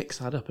sort of mix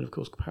that up. And of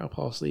course, cow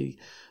parsley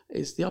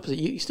is the opposite.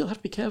 You still have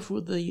to be careful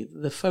with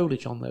the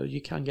foliage on those.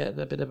 You can get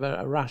a bit of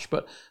a rash,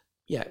 but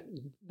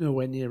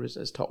nowhere near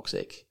as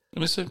toxic.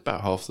 And it's about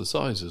half the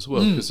size as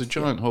well, because a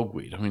giant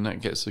hogweed, I mean,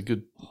 that gets a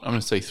good, I'm going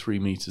to say 3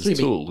 metres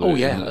tall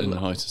in the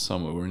height of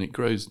summer, and it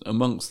grows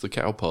amongst the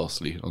cow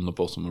parsley on the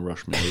bottom of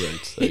Rushmere Road.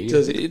 So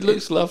it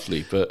looks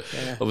lovely, but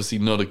obviously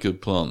not a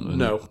good plant.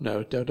 No,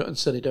 don't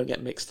certainly don't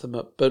get mixed them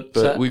up.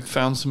 But we've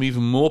found some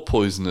even more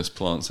poisonous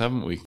plants,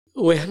 haven't we?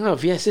 We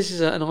have, yes. This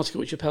is an article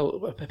which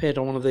appeared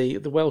on one of the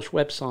Welsh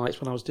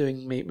websites when I was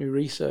doing my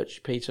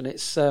research, Peter, and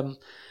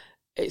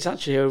it's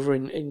actually over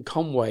in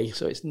Conway,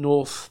 so it's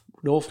North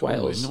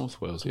Wales.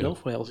 North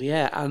Wales,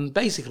 yeah. And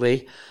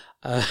basically,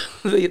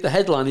 the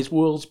headline is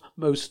 "World's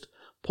Most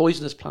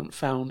Poisonous Plant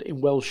Found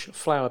in Welsh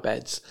Flower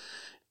Beds."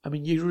 I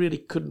mean, you really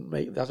couldn't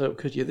make that up,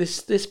 could you?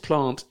 This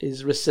plant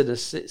is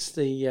Ricinus. It's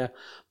the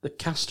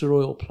castor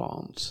oil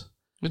plant.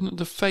 Isn't it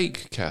the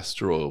fake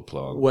castor oil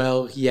plant?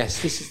 Well,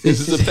 yes. This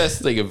is the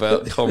best thing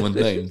about common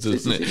names,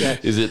 isn't it? Yeah.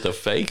 Is it the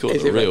fake or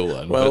the real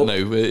one? Well, but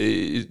no.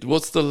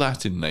 What's the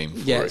Latin name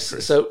for it,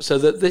 Chris? So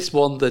this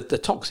one, the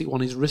toxic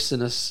one, is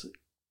Ricinus.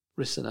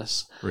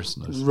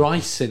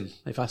 Ricin.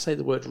 If I say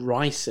the word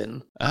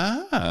ricin,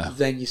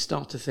 then you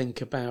start to think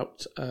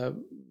about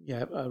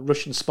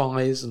Russian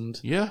spies and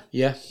Yeah.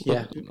 yeah.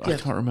 I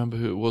can't remember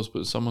who it was,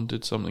 but someone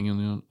did something in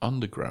the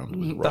underground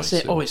with That's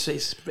it. ricin. Oh,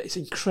 it's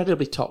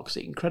incredibly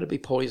toxic, incredibly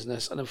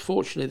poisonous, and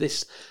unfortunately,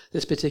 this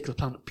particular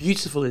plant,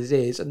 beautiful as it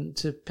is, and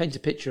to paint a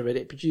picture of it,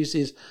 it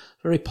produces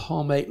very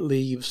palmate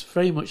leaves,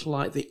 very much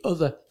like the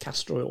other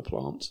castor oil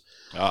plant.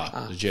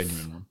 The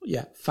genuine one.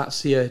 Yeah,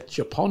 Fatsia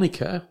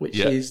japonica, which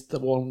is the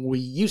one we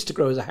used to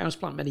grow as a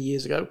houseplant many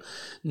years ago.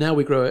 Now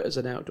we grow it as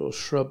an outdoor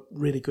shrub,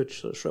 really good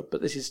shrub.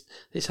 But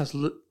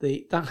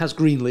that has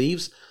green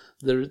leaves.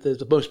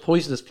 The most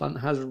poisonous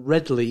plant has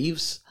red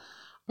leaves,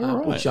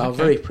 which are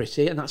very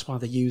pretty, and that's why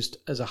they're used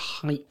as a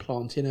height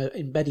plant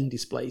in bedding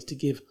displays to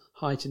give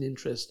height and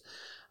interest.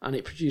 And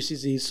it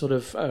produces these sort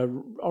of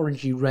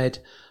orangey red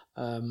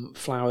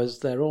flowers.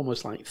 They're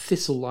almost like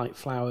thistle-like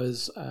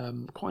flowers,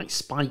 quite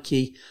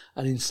spiky,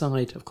 and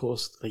inside, of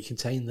course, they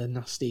contain the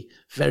nasty,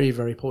 very,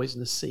 very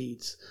poisonous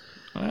seeds.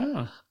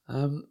 And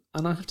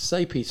I have to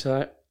say,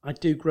 Peter, I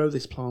do grow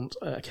this plant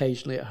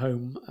occasionally at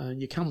home,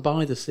 and you can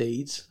buy the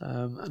seeds,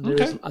 and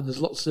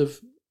there's lots of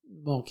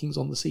markings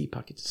on the seed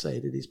packet to say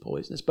that it is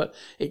poisonous, but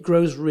it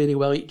grows really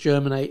well, it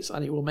germinates,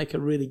 and it will make a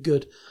really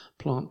good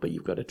plant, but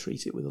you've got to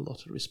treat it with a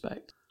lot of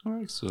respect.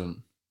 Excellent.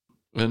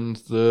 And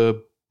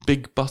the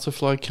big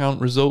butterfly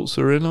count results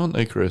are in, aren't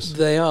they, Chris?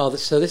 They are.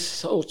 So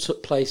this all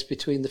took place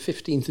between the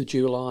 15th of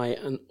July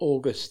and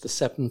August the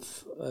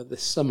 7th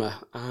this summer,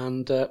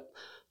 and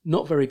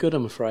not very good,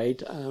 I'm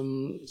afraid.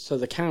 So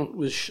the count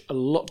was a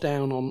lot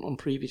down on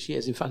previous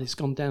years. In fact, it's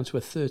gone down to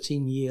a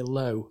 13-year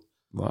low.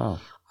 Wow.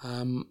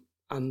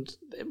 And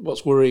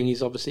what's worrying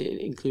is obviously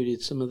it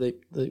included some of the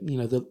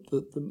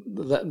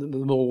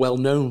more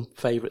well-known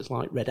favourites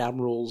like red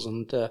admirals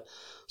and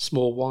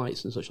small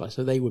whites and such like.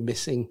 So they were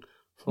missing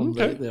from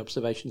the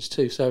observations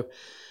too. So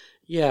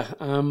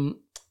my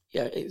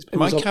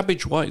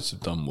cabbage whites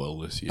have done well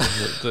this year.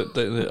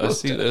 I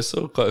see there's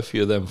still quite a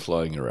few of them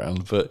flying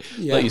around, but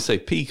like you say,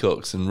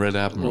 peacocks and red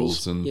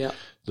admirals and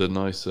the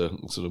nicer,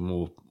 sort of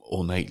more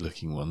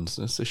ornate-looking ones.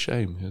 That's a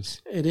shame.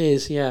 It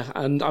is, yeah.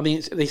 And I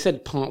mean, they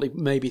said partly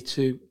maybe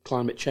to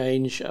climate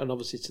change and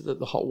obviously to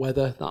the hot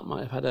weather that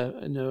might have had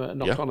a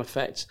knock-on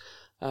effect.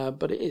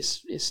 But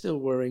it's still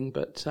worrying.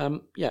 But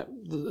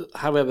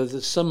however,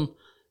 there's some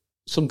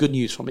good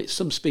news from it.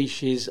 Some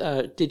species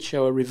did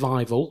show a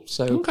revival.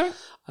 So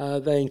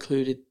they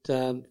included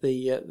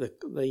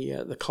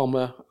the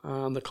comma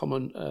and the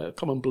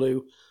common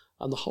blue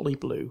and the holly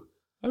blue.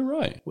 Oh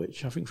right.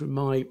 Which I think from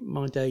my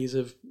days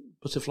of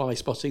butterfly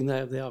spotting,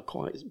 they are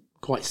quite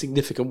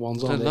significant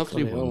ones. They're aren't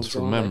lovely they? ones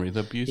from memory.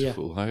 They're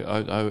beautiful.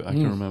 Yeah. I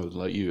can remember,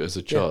 like you, as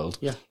a child.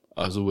 Yeah.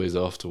 I was always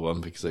after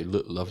one because they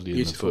look lovely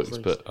beautiful in the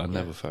books, but I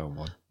never found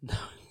one. No,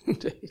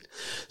 indeed.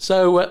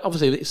 So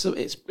obviously,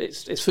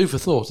 it's food for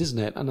thought, isn't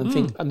it? And I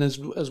think, and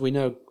as we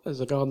know, as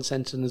a garden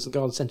centre and as a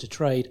garden centre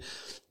trade,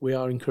 we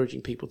are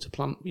encouraging people to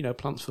plant,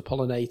 plants for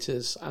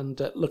pollinators,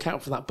 and look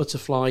out for that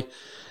butterfly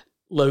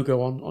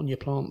logo on your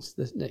plants.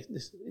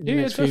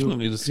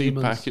 Definitely. The seed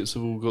packets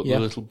have all got the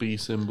little bee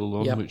symbol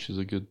on, which is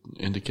a good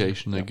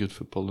indication they're good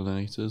for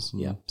pollinators.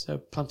 Yeah, so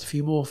plant a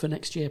few more for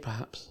next year,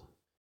 perhaps.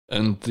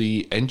 And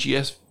the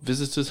NGS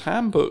Visitor's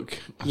Handbook,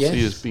 I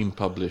see, has been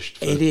published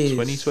for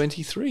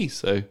 2023.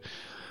 So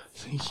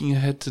thinking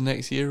ahead to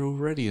next year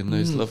already, and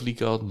those lovely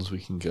gardens we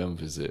can go and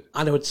visit.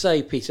 And I would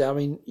say, Peter, I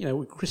mean,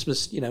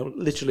 Christmas,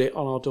 literally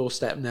on our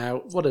doorstep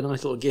now. What a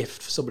nice little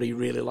gift for somebody who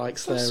really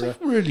likes That's a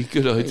really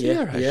good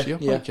idea, actually. I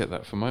might get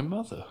that for my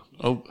mother.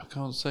 Oh, I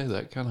can't say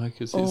that, can I?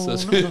 Because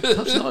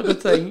that's not a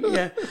good thing.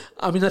 Yeah,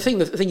 I mean, I think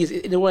the thing is,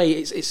 in a way,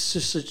 it's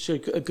just such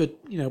a good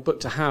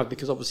book to have,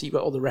 because obviously you've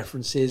got all the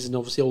references and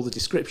obviously all the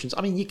descriptions.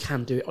 I mean, you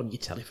can do it on your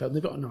telephone.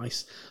 They've got a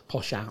nice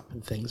posh app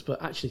and things,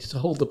 but actually to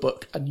hold the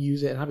book and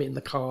use it and have it in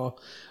the car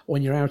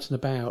when you're out and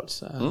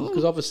about,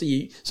 because obviously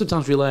you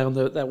sometimes rely on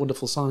their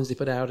wonderful signs they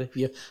put out if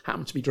you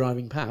happen to be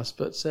driving past.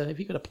 But if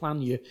you've got to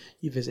plan your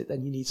visit,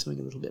 then you need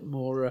something a little bit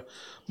more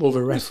of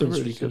a reference. That's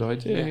a really good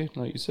idea. Yeah.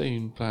 Like you say, you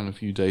can plan a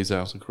few days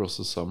out across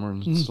the summer,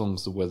 and as long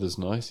as the weather's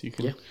nice, you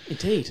can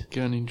indeed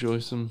go and enjoy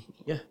some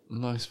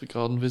nice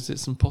garden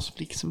visits and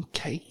possibly some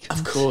cake.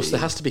 Of course, there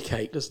has to be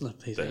cake, doesn't there,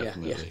 Peter?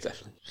 Definitely. Yeah,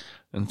 definitely.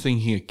 And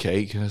thinking of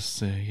cake, I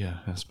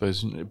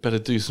suppose better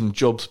do some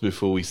jobs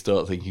before we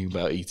start thinking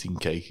about eating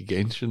cake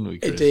again, shouldn't we,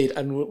 Chris? Indeed,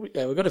 and we've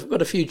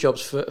got a few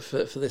jobs for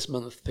this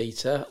month,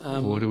 Peter.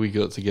 What do we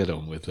got to get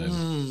on with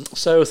then?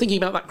 So thinking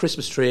about that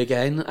Christmas tree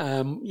again,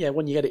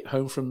 when you get it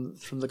home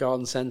from the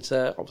garden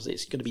centre, obviously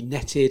it's going to be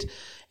netted.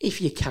 If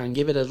you can,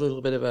 give it a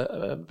little bit of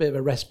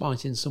a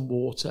respite in some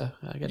water.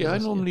 I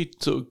normally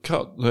sort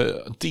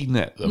of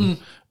de-net them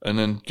and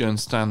then go and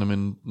stand them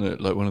in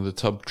like one of the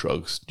tub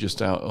trugs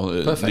just out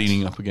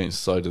leaning up against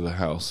the side of the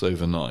house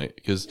overnight,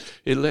 because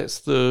it lets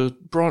the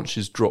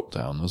branches drop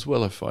down as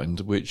well, I find,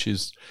 which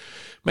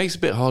makes it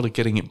a bit harder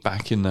getting it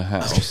back in the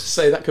house.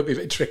 So that could be a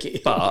bit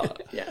tricky.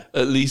 But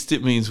at least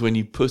it means when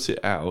you put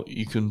it out,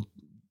 you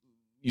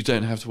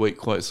don't have to wait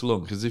quite so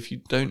long, because if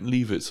you don't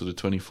leave it sort of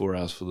 24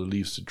 hours for the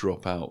leaves to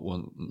drop out,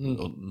 or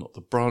not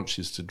the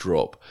branches to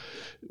drop,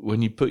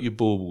 when you put your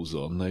baubles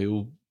on, they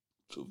all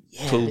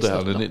pull it's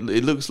down, not- and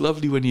it looks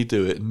lovely when you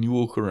do it, and you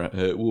walk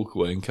around, walk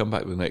away, and come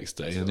back the next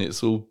day, and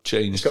it's all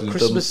changed. It's got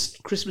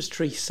and Christmas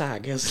tree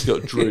sag. It's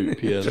got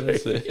droop, yeah.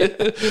 That's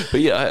it.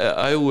 But yeah,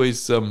 I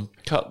always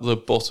cut the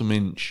bottom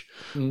inch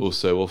or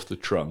so off the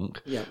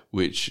trunk, Yeah.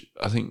 which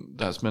I think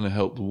that's meant to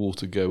help the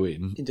water go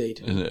in.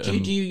 Indeed. And-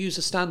 Do you use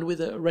a stand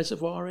with a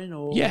reservoir in?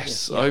 Or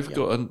Yes, Yeah, I've yeah.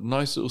 got a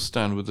nice little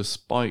stand with a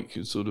spike,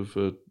 sort of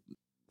a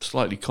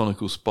slightly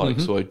conical spike.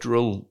 So I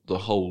drill the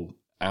hole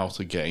out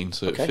again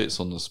so Okay. it fits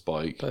on the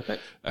spike.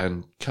 Perfect.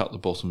 And cut the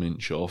bottom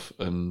inch off.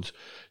 And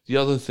the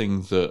other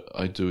thing that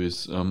I do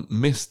is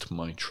mist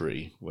my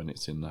tree when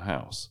it's in the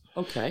house.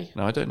 Okay.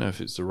 Now, I don't know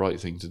if it's the right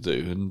thing to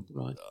do, and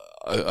Right.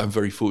 I'm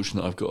very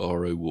fortunate I've got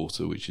RO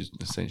water, which is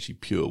essentially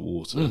pure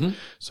water,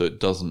 so it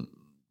doesn't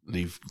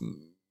leave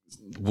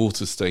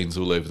water stains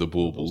all over the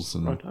baubles.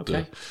 And Right,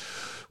 okay.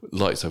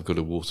 lights I've got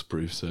are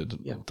waterproof, so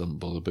it doesn't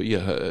bother. But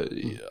yeah,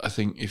 I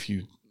think if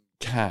you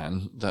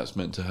can, that's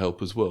meant to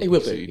help as well. It will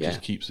because do, It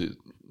just keeps it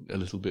a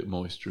little bit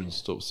moister and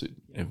stops it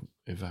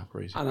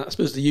evaporating. And I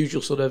suppose the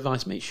usual sort of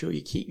advice: make sure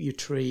you keep your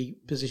tree,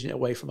 position it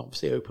away from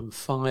obviously open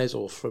fires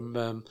or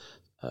from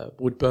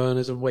wood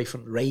burners, and away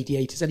from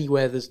radiators,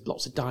 anywhere there's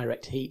lots of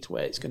direct heat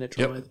where it's going to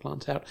dry the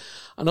plant out.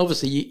 And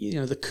obviously, you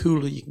know, the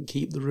cooler you can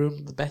keep the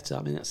room, the better.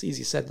 I mean, that's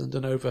easier said than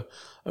done over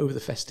the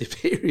festive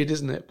period,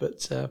 isn't it?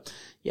 But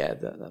yeah,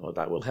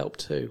 that will help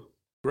too.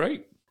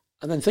 Great.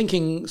 And then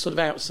thinking sort of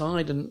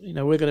outside, and you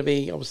know, we're going to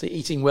be obviously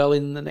eating well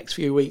in the next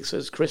few weeks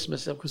as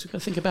Christmas. Of course, we've got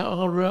to think about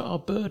our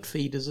bird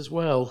feeders as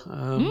well,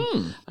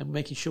 and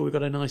making sure we've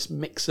got a nice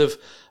mix of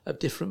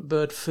different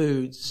bird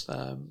foods.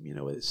 You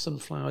know, whether it's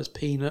sunflowers,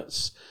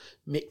 peanuts,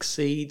 mixed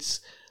seeds.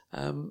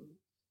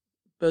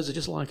 Birds are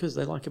just like us;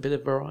 they like a bit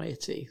of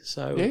variety.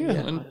 So Yeah,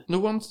 and the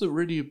ones that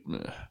really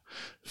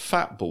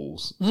fat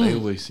balls, they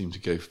always seem to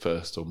go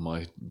first on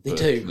my. They bird.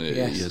 do,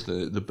 yes.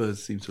 Yeah, the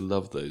birds seem to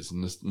love those,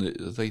 and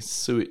they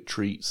suet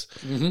treats.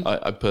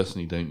 I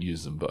personally don't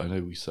use them, but I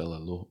know we sell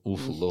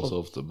awful lot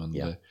of them,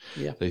 and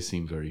they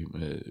seem very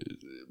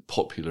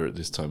popular at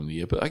this time of the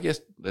year. But I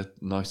guess they're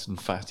nice and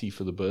fatty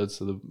for the birds,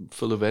 so they're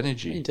full of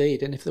energy.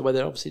 Indeed, and if the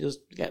weather obviously does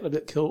get a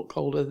bit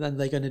colder, then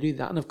they're going to do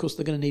that, and of course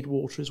they're going to need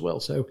water as well.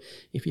 So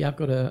if you have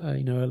got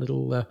a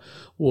little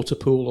water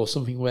pool or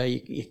something where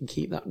you can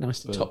keep that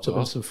nice and topped up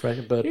with some fresh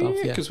bird bath,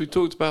 Yeah, because we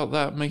talked about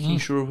that, making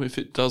sure if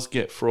it does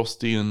get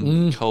frosty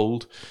and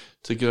cold,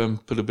 to go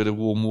and put a bit of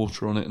warm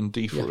water on it and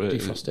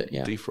defrost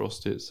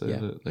it, so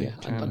that they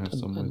can have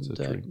somewhere to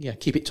drink.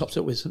 Keep it topped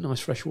up with some nice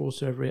fresh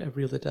water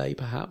every other day,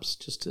 perhaps,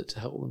 just to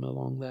help them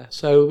along there.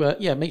 So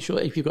make sure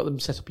if you've got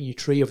them set up in your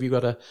tree, or if you've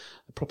got a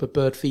proper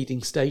bird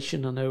feeding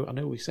station. I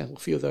know we sell a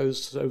few of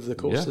those over the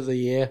course of the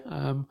year.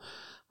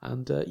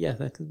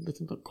 They can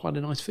look quite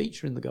a nice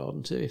feature in the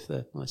garden too if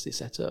they're nicely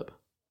set up.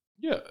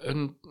 Yeah,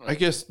 and I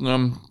guess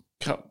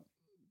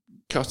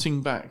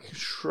cutting back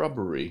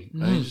shrubbery.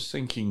 I'm just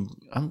thinking,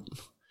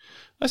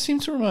 I seem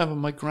to remember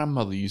my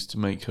grandmother used to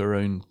make her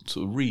own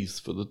sort of wreaths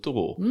for the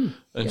door,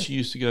 and she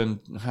used to go and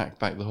hack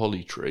back the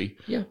holly tree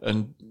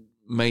and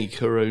make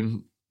her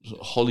own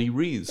holly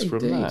wreaths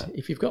from that.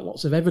 If you've got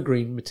lots of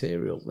evergreen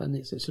material, then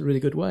it's a really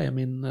good way. I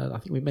mean, I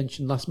think we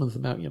mentioned last month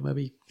about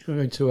maybe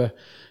going to a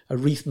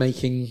wreath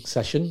making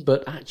session,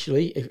 but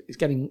actually, if it's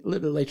getting a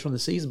little bit later on the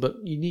season, but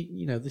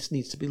this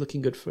needs to be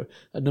looking good for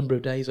a number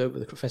of days over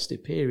the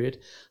festive period.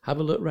 Have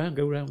a look around,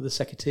 go around with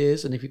the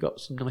secateurs, and if you've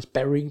got some nice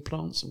berrying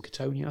plants, some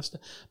cotoneaster,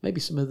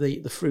 maybe some of the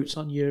fruits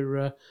on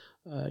your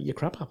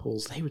crab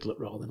apples, they would look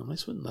rather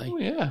nice, wouldn't they? Oh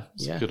yeah,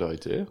 that's a good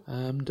idea.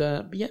 And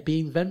be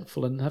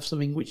inventful and have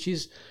something which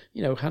is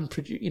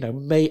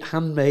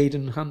handmade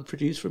and hand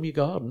produced from your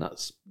garden.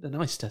 That's a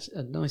nice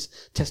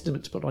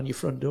testament to put on your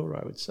front door,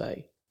 I would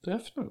say.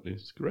 Definitely,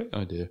 it's a great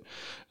idea.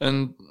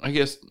 And I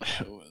guess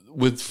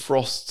with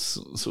frosts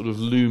sort of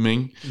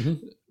looming,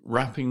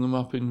 wrapping them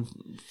up in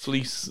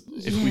fleece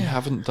if we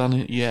haven't done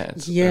it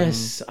yet.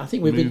 Yes, I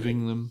think we've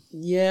moving them.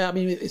 Yeah, I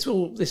mean, it's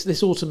all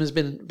this autumn has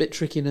been a bit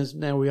tricky, as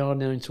now we are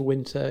now into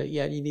winter.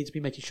 Yeah, you need to be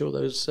making sure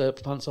those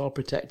plants are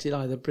protected,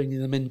 either bringing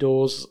them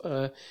indoors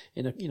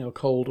in a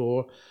cold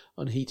or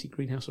unheated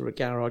greenhouse or a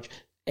garage.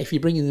 If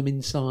you're bringing them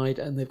inside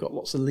and they've got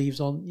lots of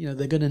leaves on,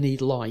 they're going to need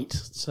light.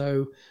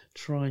 So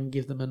try and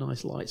give them a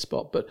nice light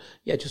spot. But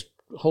yeah, just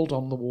hold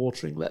on the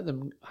watering, let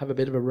them have a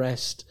bit of a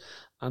rest.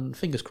 And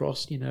fingers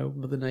crossed,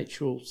 Mother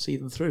Nature will see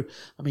them through.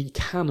 I mean,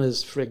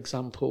 cannas, for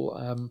example.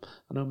 I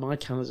know my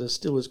cannas are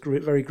still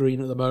very green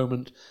at the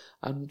moment,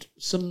 and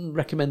some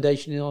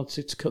recommendation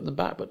to cut them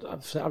back. But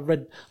I've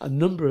read a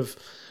number of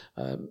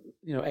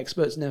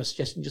experts now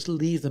suggesting just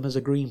leave them as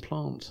a green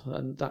plant,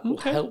 and that will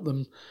help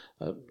them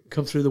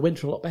come through the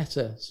winter a lot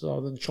better,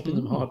 rather than chopping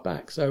them hard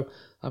back. So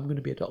I'm going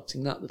to be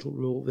adopting that little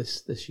rule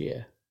this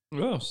year.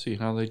 Well, see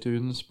how they do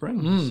in the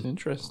spring. It's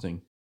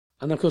interesting.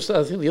 And of course,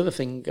 I think the other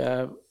thing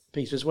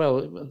Peter, as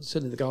well.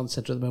 Certainly the garden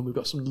centre at the moment, we've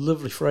got some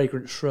lovely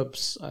fragrant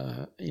shrubs.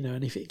 And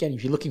if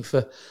you're looking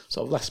for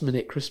sort of last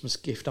minute Christmas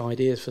gift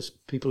ideas for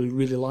people who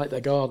really like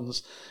their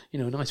gardens, a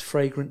nice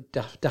fragrant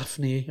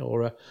Daphne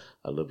or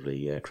a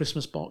lovely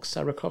Christmas box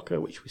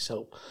Saracocca, which we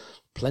sell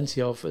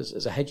plenty of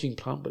as a hedging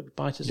plant, but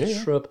buy it as a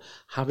shrub,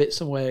 have it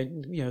somewhere,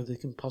 they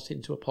can pot it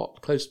into a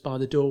pot close by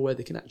the door where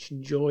they can actually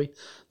enjoy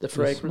the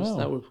fragrance.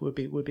 That would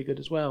be good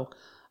as well.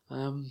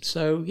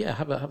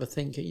 Have a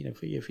think,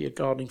 for your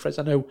gardening friends.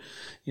 I know,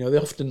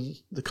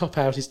 the cop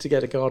out is to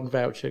get a garden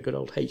voucher, a good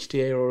old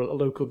HTA or a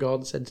local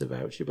garden centre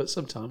voucher, but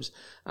sometimes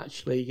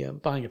actually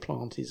buying a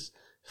plant is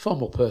far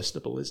more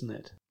personable, isn't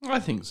it? I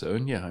think so,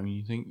 and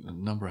you think the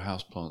number of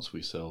house plants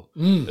we sell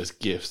as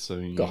gifts. I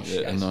mean,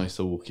 a nice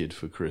orchid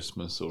for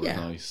Christmas or a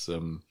nice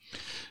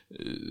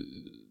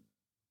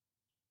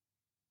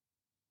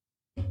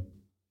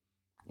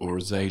or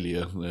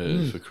azalea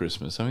for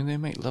Christmas. I mean, they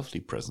make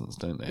lovely presents,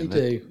 don't they?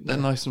 They do. They're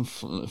nice and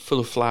full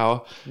of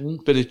flower,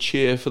 bit of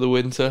cheer for the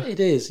winter. It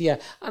is, yeah.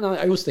 And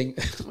I always think,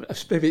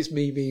 maybe it's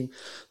me being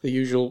the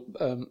usual,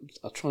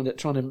 trying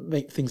to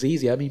make things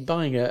easier. I mean,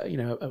 buying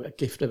a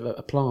gift of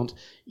a plant,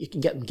 you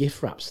can get them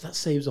gift wraps. That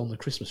saves on the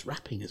Christmas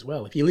wrapping as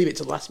well. If you leave it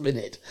to the last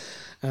minute,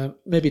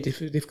 maybe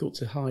difficult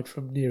to hide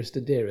from nearest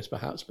and dearest,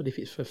 perhaps. But if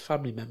it's for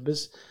family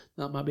members,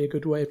 that might be a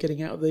good way of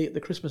getting out of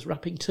the Christmas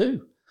wrapping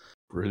too.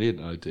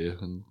 Brilliant idea,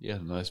 and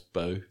nice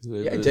bow.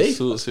 Indeed.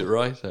 Sorts it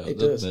right out,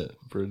 doesn't it?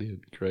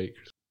 Brilliant, great.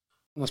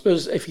 And I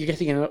suppose if you're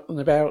getting out and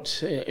about,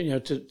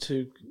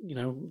 to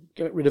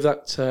get rid of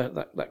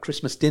that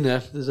Christmas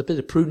dinner, there's a bit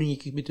of pruning you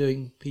can be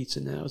doing,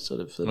 Peter. Now,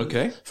 sort of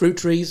fruit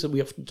trees, and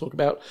we often talk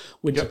about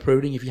winter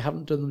pruning. If you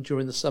haven't done them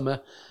during the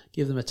summer,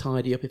 give them a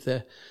tidy up. If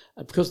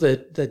because they're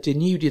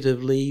denuded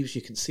of leaves,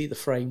 you can see the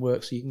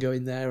framework, so you can go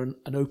in there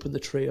and open the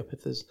tree up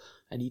if there's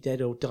any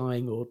dead or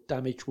dying or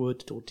damaged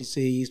wood or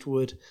diseased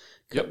wood.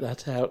 Cut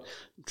that out,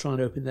 try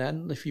and open that.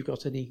 And if you've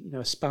got any,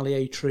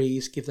 espalier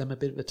trees, give them a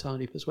bit of a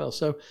tidy up as well.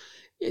 So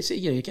it's,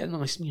 you get a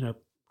nice,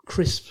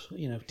 crisp,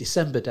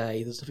 December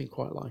day. There's nothing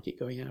quite like it,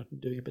 going out and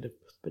doing a bit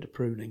of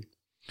pruning.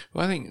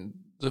 Well, I think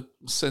the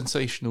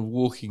sensation of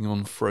walking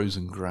on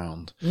frozen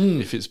ground,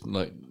 if it's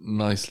like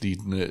nicely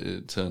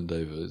turned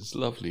over, it's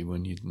lovely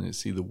when you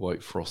see the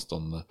white frost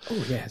on the.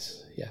 Oh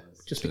yes, yeah.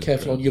 Just be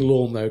careful on your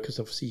lawn though, because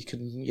obviously you can.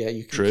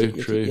 True.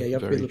 You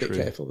have to be a little bit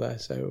careful there.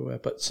 So,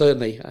 but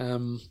certainly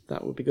that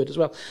would be good as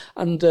well.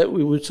 And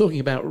we were talking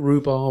about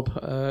rhubarb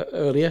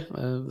earlier,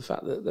 the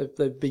fact that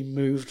they've been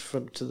moved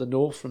to the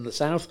north from the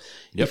south.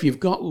 Yep. If you've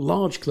got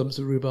large clumps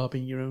of rhubarb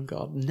in your own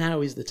garden,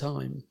 now is the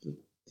time,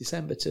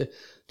 December, to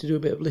do a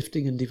bit of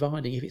lifting and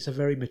dividing if it's a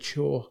very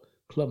mature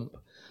clump.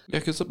 Yeah,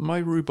 because my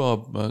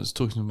rhubarb, I was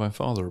talking to my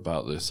father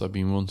about this. I've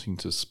been wanting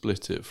to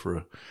split it for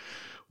a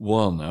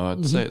while now.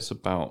 I'd say it's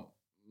about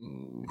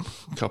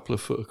a couple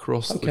of foot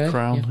across the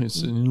crown. Yeah.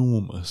 It's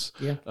enormous.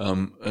 Yeah.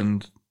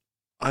 And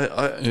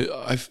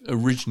I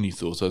originally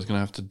thought I was going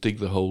to have to dig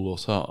the whole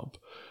lot up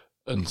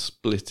and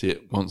split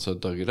it once I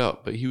dug it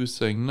up. But he was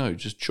saying, no,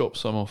 just chop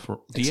some off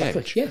the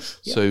edge.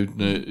 Yes. Yeah. So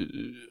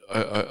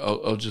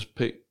I'll just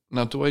pick.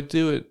 Now, do I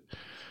do it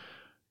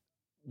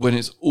when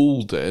it's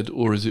all dead,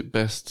 or is it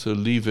best to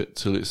leave it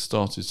till it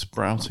started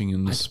sprouting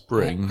in the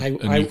spring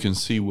and you can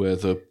see where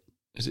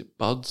is it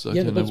buds?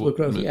 The buds will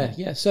grow.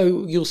 Yeah.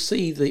 So you'll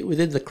see that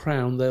within the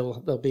crown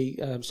there'll be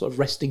sort of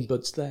resting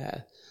buds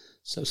there.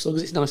 So as long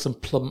as it's nice and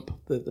plump,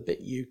 the bit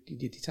you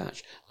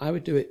detach, I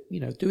would do it.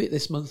 Do it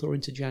this month or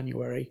into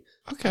January.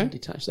 Okay. And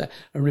detach there,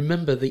 and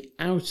remember the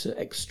outer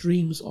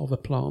extremes of a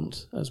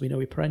plant, as we know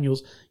with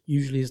perennials,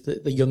 usually is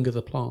the younger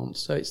the plant.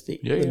 So it's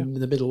in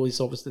the middle is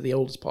obviously the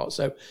oldest part.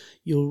 So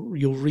you'll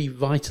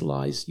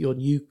revitalise your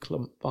new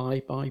clump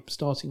by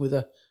starting with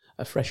a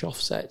fresh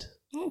offset.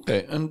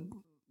 Okay, and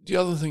the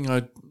other thing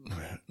I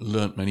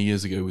learnt many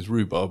years ago with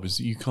rhubarb is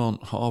that you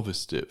can't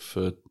harvest it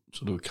for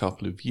sort of a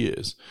couple of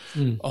years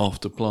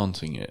after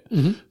planting it.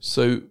 Mm-hmm.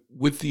 So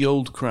with the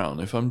old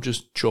crown, if I'm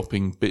just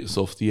chopping bits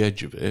off the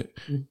edge of it,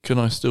 can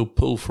I still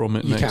pull from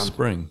it next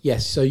spring?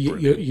 Yes, so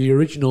your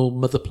original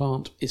mother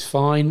plant is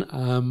fine.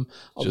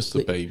 Just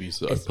the babies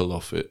that I pull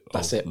off it,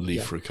 I'll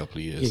leave for a couple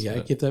of years.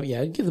 Give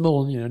them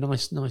all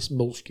nice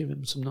mulch, give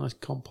them some nice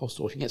compost,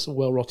 or if you can get some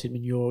well-rotted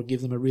manure, give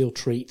them a real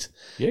treat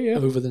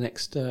over the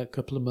next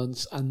couple of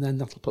months, and then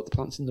that'll put the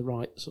plants in the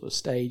right sort of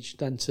stage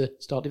then to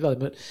start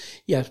development.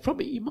 Yeah,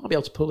 probably you might be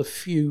able to pull a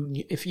few,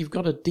 if you've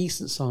got a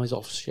decent size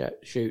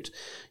offshoot,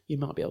 you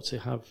might be able to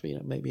have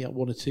maybe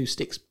one or two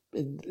sticks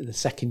in the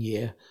second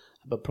year,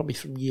 but probably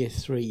from year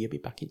 3 you'll be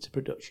back into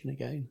production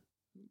again.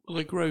 Well,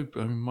 they grow.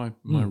 I mean,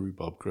 my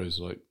rhubarb grows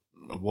like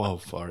a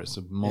wildfire. It's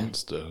a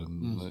monster,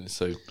 and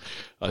so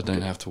I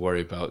don't have to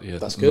worry about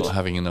not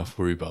having enough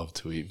rhubarb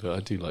to eat. But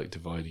I do like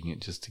dividing it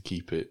just to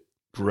keep it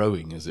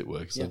growing, as it were,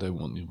 because I don't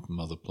want your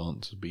mother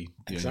plant to be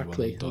the only one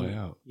to die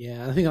out.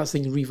 Yeah, I think that's the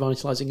thing,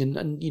 revitalising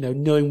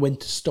and knowing when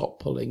to stop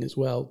pulling as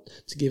well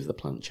to give the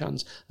plant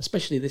chance.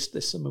 Especially this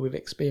summer we've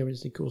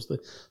experienced, of course, the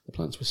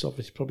plants were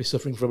probably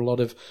suffering from a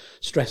lot of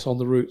stress on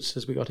the roots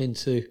as we got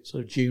into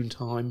sort of June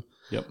time.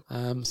 Yep.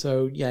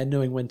 So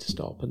knowing when to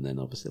stop and then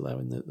obviously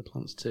allowing the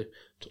plants to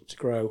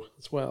grow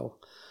as well.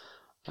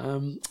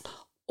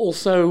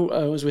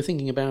 Also, as we're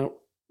thinking about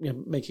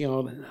making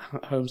our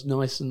homes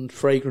nice and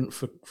fragrant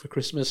for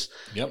Christmas.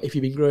 Yep. If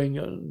you've been growing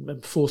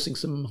and forcing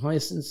some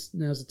hyacinths,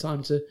 now's the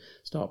time to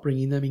start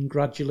bringing them in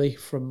gradually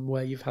from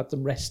where you've had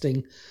them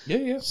resting.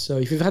 Yeah. So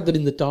if you've had them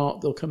in the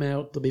dark, they'll come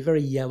out. They'll be very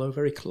yellow,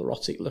 very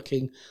chlorotic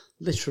looking.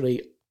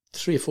 Literally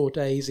 3 or 4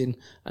 days in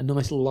a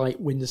nice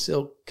light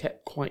windowsill,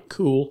 kept quite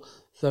cool.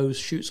 Those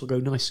shoots will go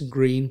nice and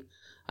green.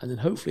 And then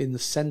hopefully in the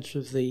centre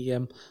of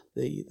the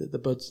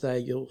buds there,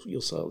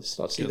 you'll start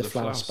to see the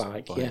flower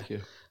spike. Yeah.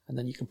 And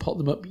then you can pot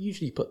them up.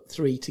 Usually put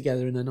 3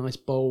 together in a nice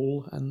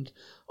bowl and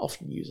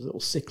often use a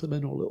little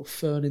cyclamen or a little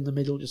fern in the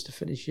middle just to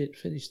finish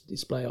the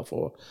display off,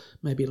 or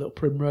maybe a little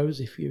primrose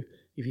if you're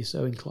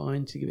so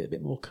inclined to give it a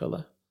bit more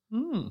colour.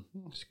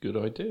 That's a good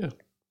idea.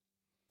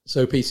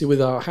 So, Peter,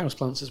 with our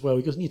houseplants as well,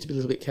 we just need to be a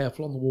little bit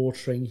careful on the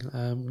watering.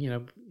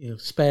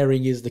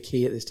 Sparing is the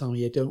key at this time of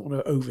year. Don't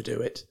want to overdo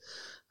it.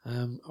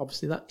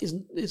 Obviously, that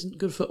isn't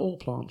good for all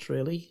plants,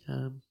 really.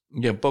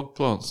 Bog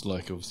plants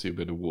like obviously a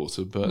bit of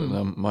water, but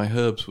my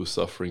herbs were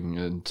suffering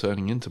and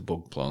turning into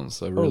bog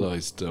plants. I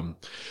realised a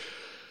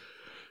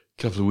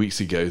couple of weeks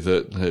ago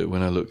that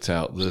when I looked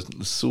out,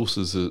 the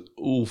sources are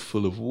all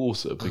full of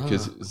water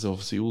because it's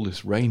obviously all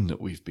this rain that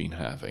we've been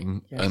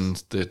having,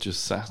 and they're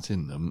just sat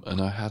in them,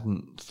 and I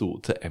hadn't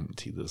thought to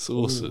empty the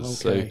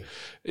sources. Okay. So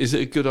is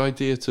it a good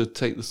idea to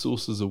take the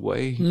sources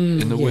away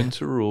in the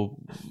winter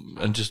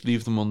and just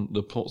leave them on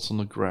the pots on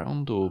the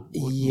ground, or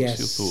what's your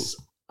thoughts?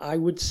 I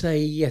would say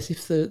yes,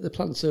 if the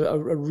plants are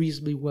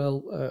reasonably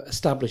well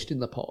established in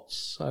the pots,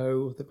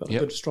 so they've got a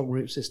good strong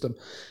root system.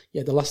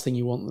 Yeah, the last thing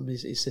you want them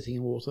is sitting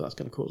in water. That's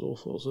going to cause all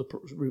sorts of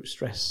root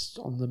stress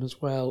on them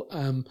as well.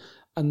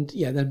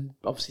 Then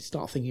obviously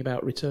start thinking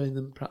about returning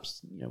them. Perhaps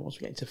once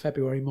we get into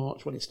February,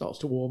 March, when it starts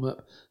to warm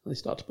up and they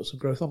start to put some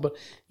growth on. But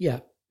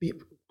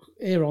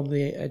err on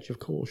the edge of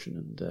caution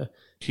and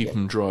keep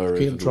them drier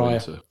over the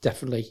winter.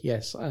 Definitely,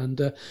 yes.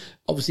 And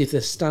obviously, if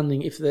they're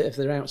standing, if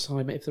they're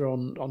outside, if they're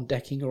on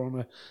decking or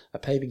on a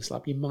paving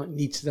slab, you might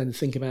need to then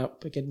think about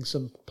getting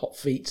some pot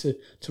feet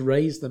to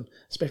raise them,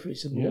 especially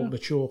some more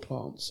mature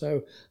plants.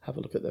 So have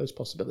a look at those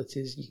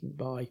possibilities. You can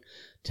buy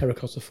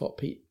terracotta pot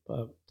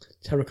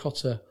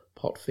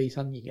feet,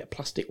 and you can get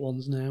plastic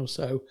ones now.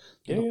 So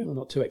they're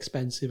not too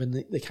expensive,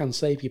 and they can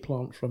save your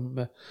plant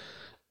from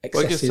excesses.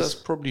 Well, I guess that's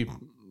probably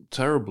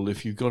terrible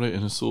if you've got it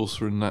in a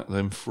saucer and that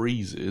then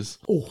freezes.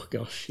 Oh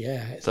gosh,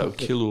 yeah, that would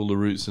kill all the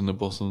roots in the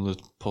bottom of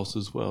the pot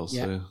as well.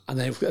 Yeah, so. and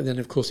then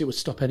of course it would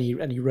stop any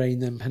rain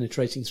then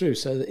penetrating through.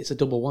 So it's a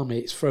double whammy.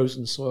 It's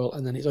frozen soil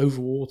and then it's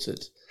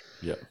overwatered.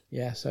 Yeah.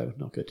 Yeah, so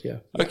not good. Yeah.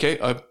 Okay,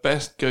 I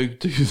best go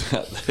do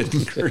that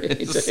then,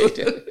 Chris.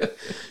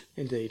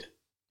 Indeed.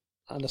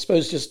 And I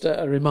suppose just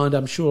a reminder,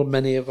 I'm sure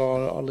many of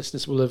our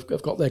listeners will have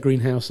got their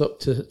greenhouse up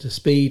to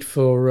speed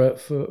for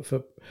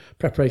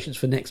preparations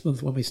for next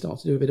month when we start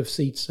to do a bit of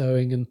seed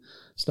sowing and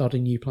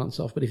starting new plants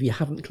off. But if you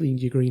haven't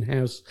cleaned your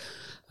greenhouse,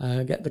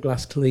 get the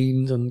glass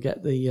cleaned and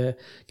get the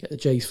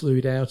Jay's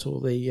fluid out, or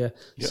the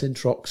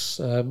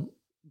Syntrox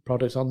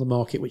product on the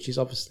market, which is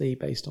obviously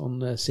based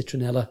on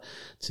citronella,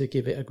 to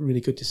give it a really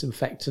good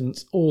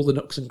disinfectant, all the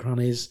nooks and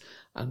crannies.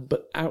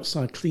 But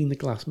outside, clean the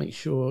glass, make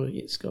sure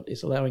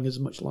it's allowing as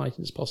much light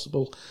as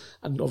possible,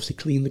 and obviously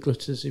clean the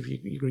gutters of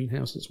your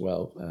greenhouse as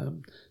well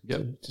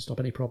to stop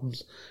any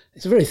problems.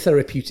 It's a very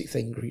therapeutic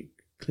thing,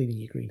 cleaning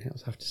your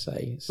greenhouse, I have to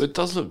say. But it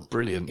does look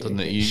brilliant, doesn't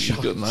it?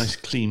 You've got nice,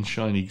 clean,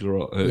 shiny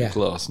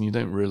glass, and you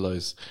don't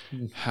realise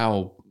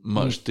how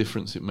much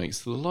difference it makes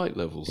to the light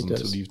levels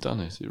until you've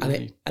done it.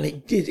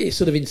 It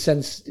sort of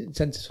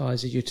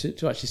incentivizes you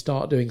to actually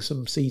start doing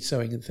some seed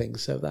sowing and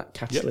things. So that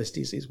catalyst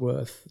is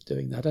worth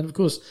doing that. And of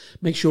course,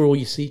 make sure all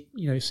your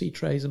seed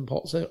trays and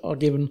pots are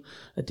given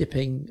a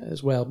dipping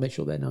as well. Make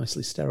sure they're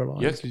nicely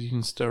sterilised. Yeah, because you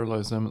can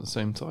sterilise them at the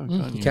same time,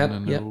 can't you? And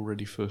then they're all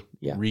ready for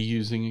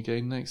reusing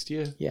again next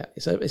year. Yeah,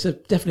 it's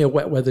definitely a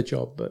wet weather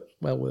job, but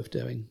well worth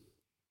doing.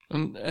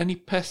 And any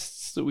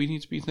pests that we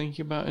need to be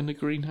thinking about in the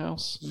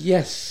greenhouse?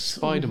 Yes.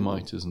 Spider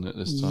mite, isn't it,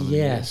 this time of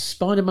year? Yes,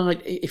 spider mite,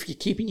 if you're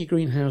keeping your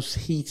greenhouse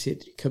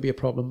heated, it could be a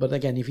problem. But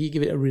again, if you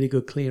give it a really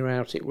good clear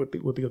out, it would be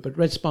good. But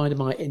red spider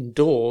mite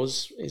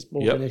indoors is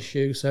more of an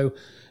issue. So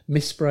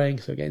mist spraying,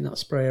 so getting that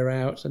sprayer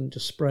out and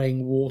just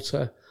spraying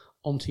water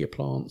onto your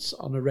plants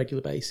on a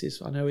regular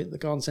basis. I know in the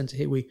garden centre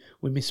here, we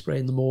mist spray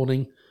in the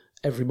morning,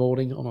 every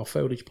morning on our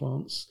foliage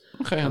plants.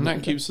 Okay, and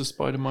that keeps the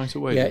spider mite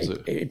away, does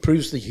it? It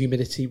improves the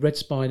humidity. Red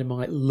spider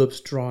mite loves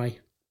dry,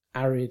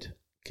 arid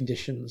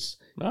conditions.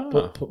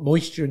 Put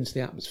moisture into the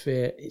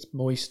atmosphere, it's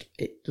moist,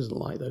 it doesn't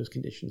like those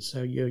conditions.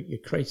 So you're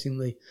creating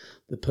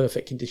the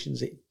perfect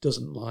conditions it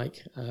doesn't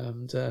like,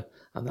 and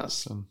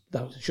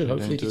that should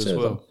hopefully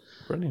deter them.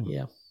 Brilliant.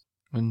 Yeah.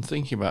 And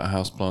thinking about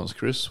houseplants,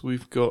 Chris,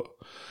 we've got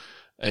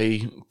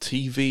a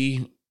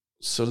TV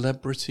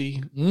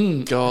celebrity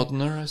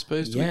gardener, I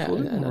suppose. Do we call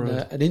him?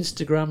 An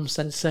Instagram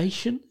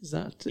sensation. Is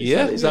that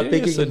Yeah,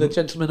 bigging the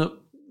gentleman up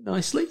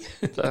nicely?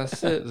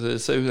 That's it.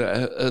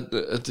 So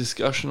a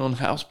discussion on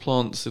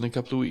houseplants in a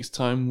couple of weeks'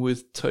 time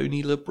with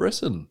Tony Le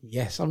Bresson.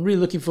 Yes, I'm really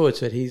looking forward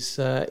to it.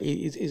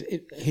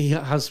 He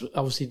has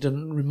obviously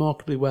done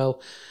remarkably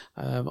well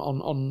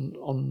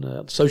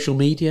on social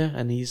media,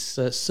 and he's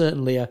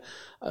certainly a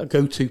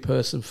go-to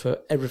person for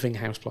everything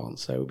houseplant.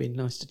 So it'd be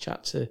nice to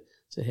chat to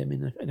him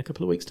in a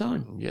couple of weeks'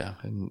 time. Yeah,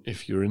 and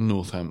if you're in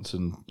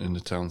Northampton in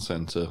the town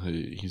centre,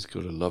 he's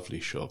got a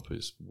lovely shop.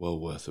 It's well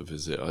worth a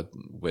visit. I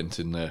went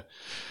in there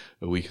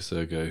a week or so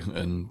ago,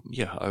 and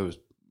yeah, I was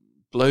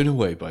blown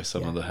away by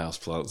some of the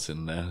houseplants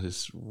in there.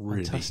 It's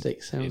really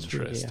fantastic. Sounds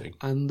interesting. Really,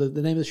 yeah. And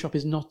the name of the shop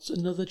is Not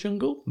Another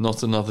Jungle?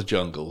 Not Another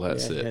Jungle,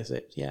 that's it. That's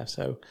it. Yeah,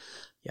 so,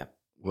 yeah.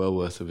 Well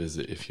worth a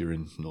visit if you're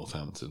in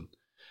Northampton.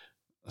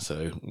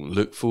 So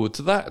look forward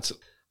to that.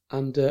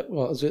 And,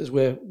 as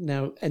we're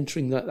now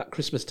entering that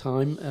Christmas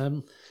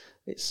time,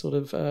 it's sort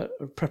of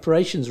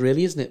preparations,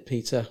 really, isn't it,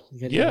 Peter?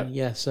 Yeah.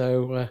 Yeah,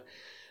 so...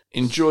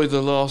 enjoy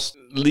the last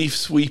leaf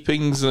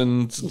sweepings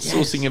and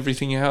sorting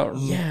everything out.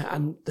 Yeah,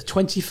 and the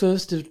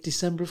 21st of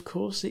December, of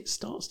course, it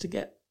starts to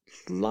get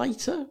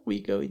lighter.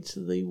 We go into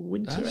the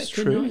winter equinox.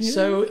 True, yeah.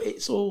 So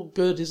it's all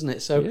good, isn't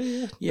it? So,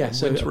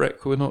 so winter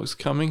equinox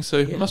coming, so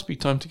it must be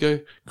time to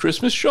go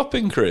Christmas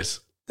shopping,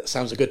 Chris. That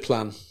sounds a good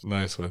plan.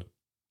 Nice one.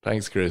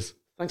 Thanks, Chris.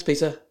 Thanks,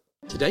 Peter.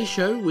 Today's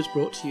show was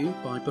brought to you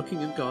by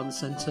Buckingham Garden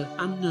Centre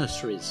and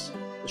Nurseries.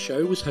 The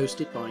show was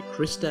hosted by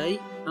Chris Day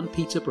and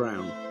Peter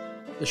Brown.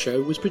 The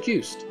show was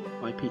produced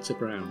by Peter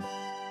Brown.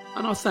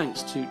 And our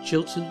thanks to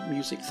Chiltern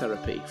Music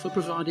Therapy for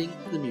providing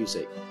the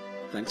music.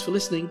 Thanks for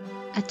listening.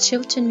 At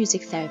Chiltern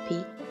Music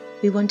Therapy,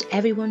 we want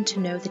everyone to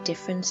know the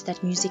difference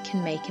that music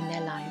can make in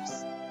their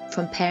lives.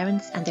 From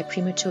parents and their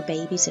premature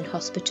babies in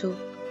hospital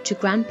to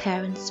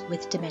grandparents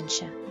with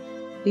dementia.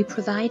 We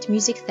provide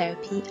music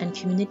therapy and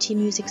community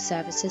music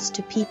services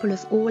to people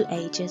of all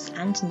ages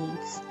and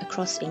needs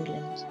across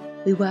England.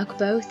 We work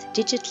both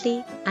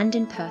digitally and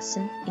in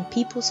person in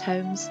people's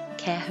homes,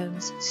 care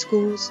homes,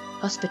 schools,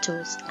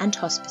 hospitals and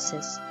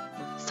hospices.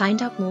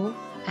 Find out more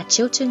at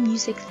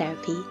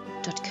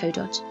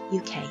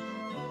chilternmusictherapy.co.uk.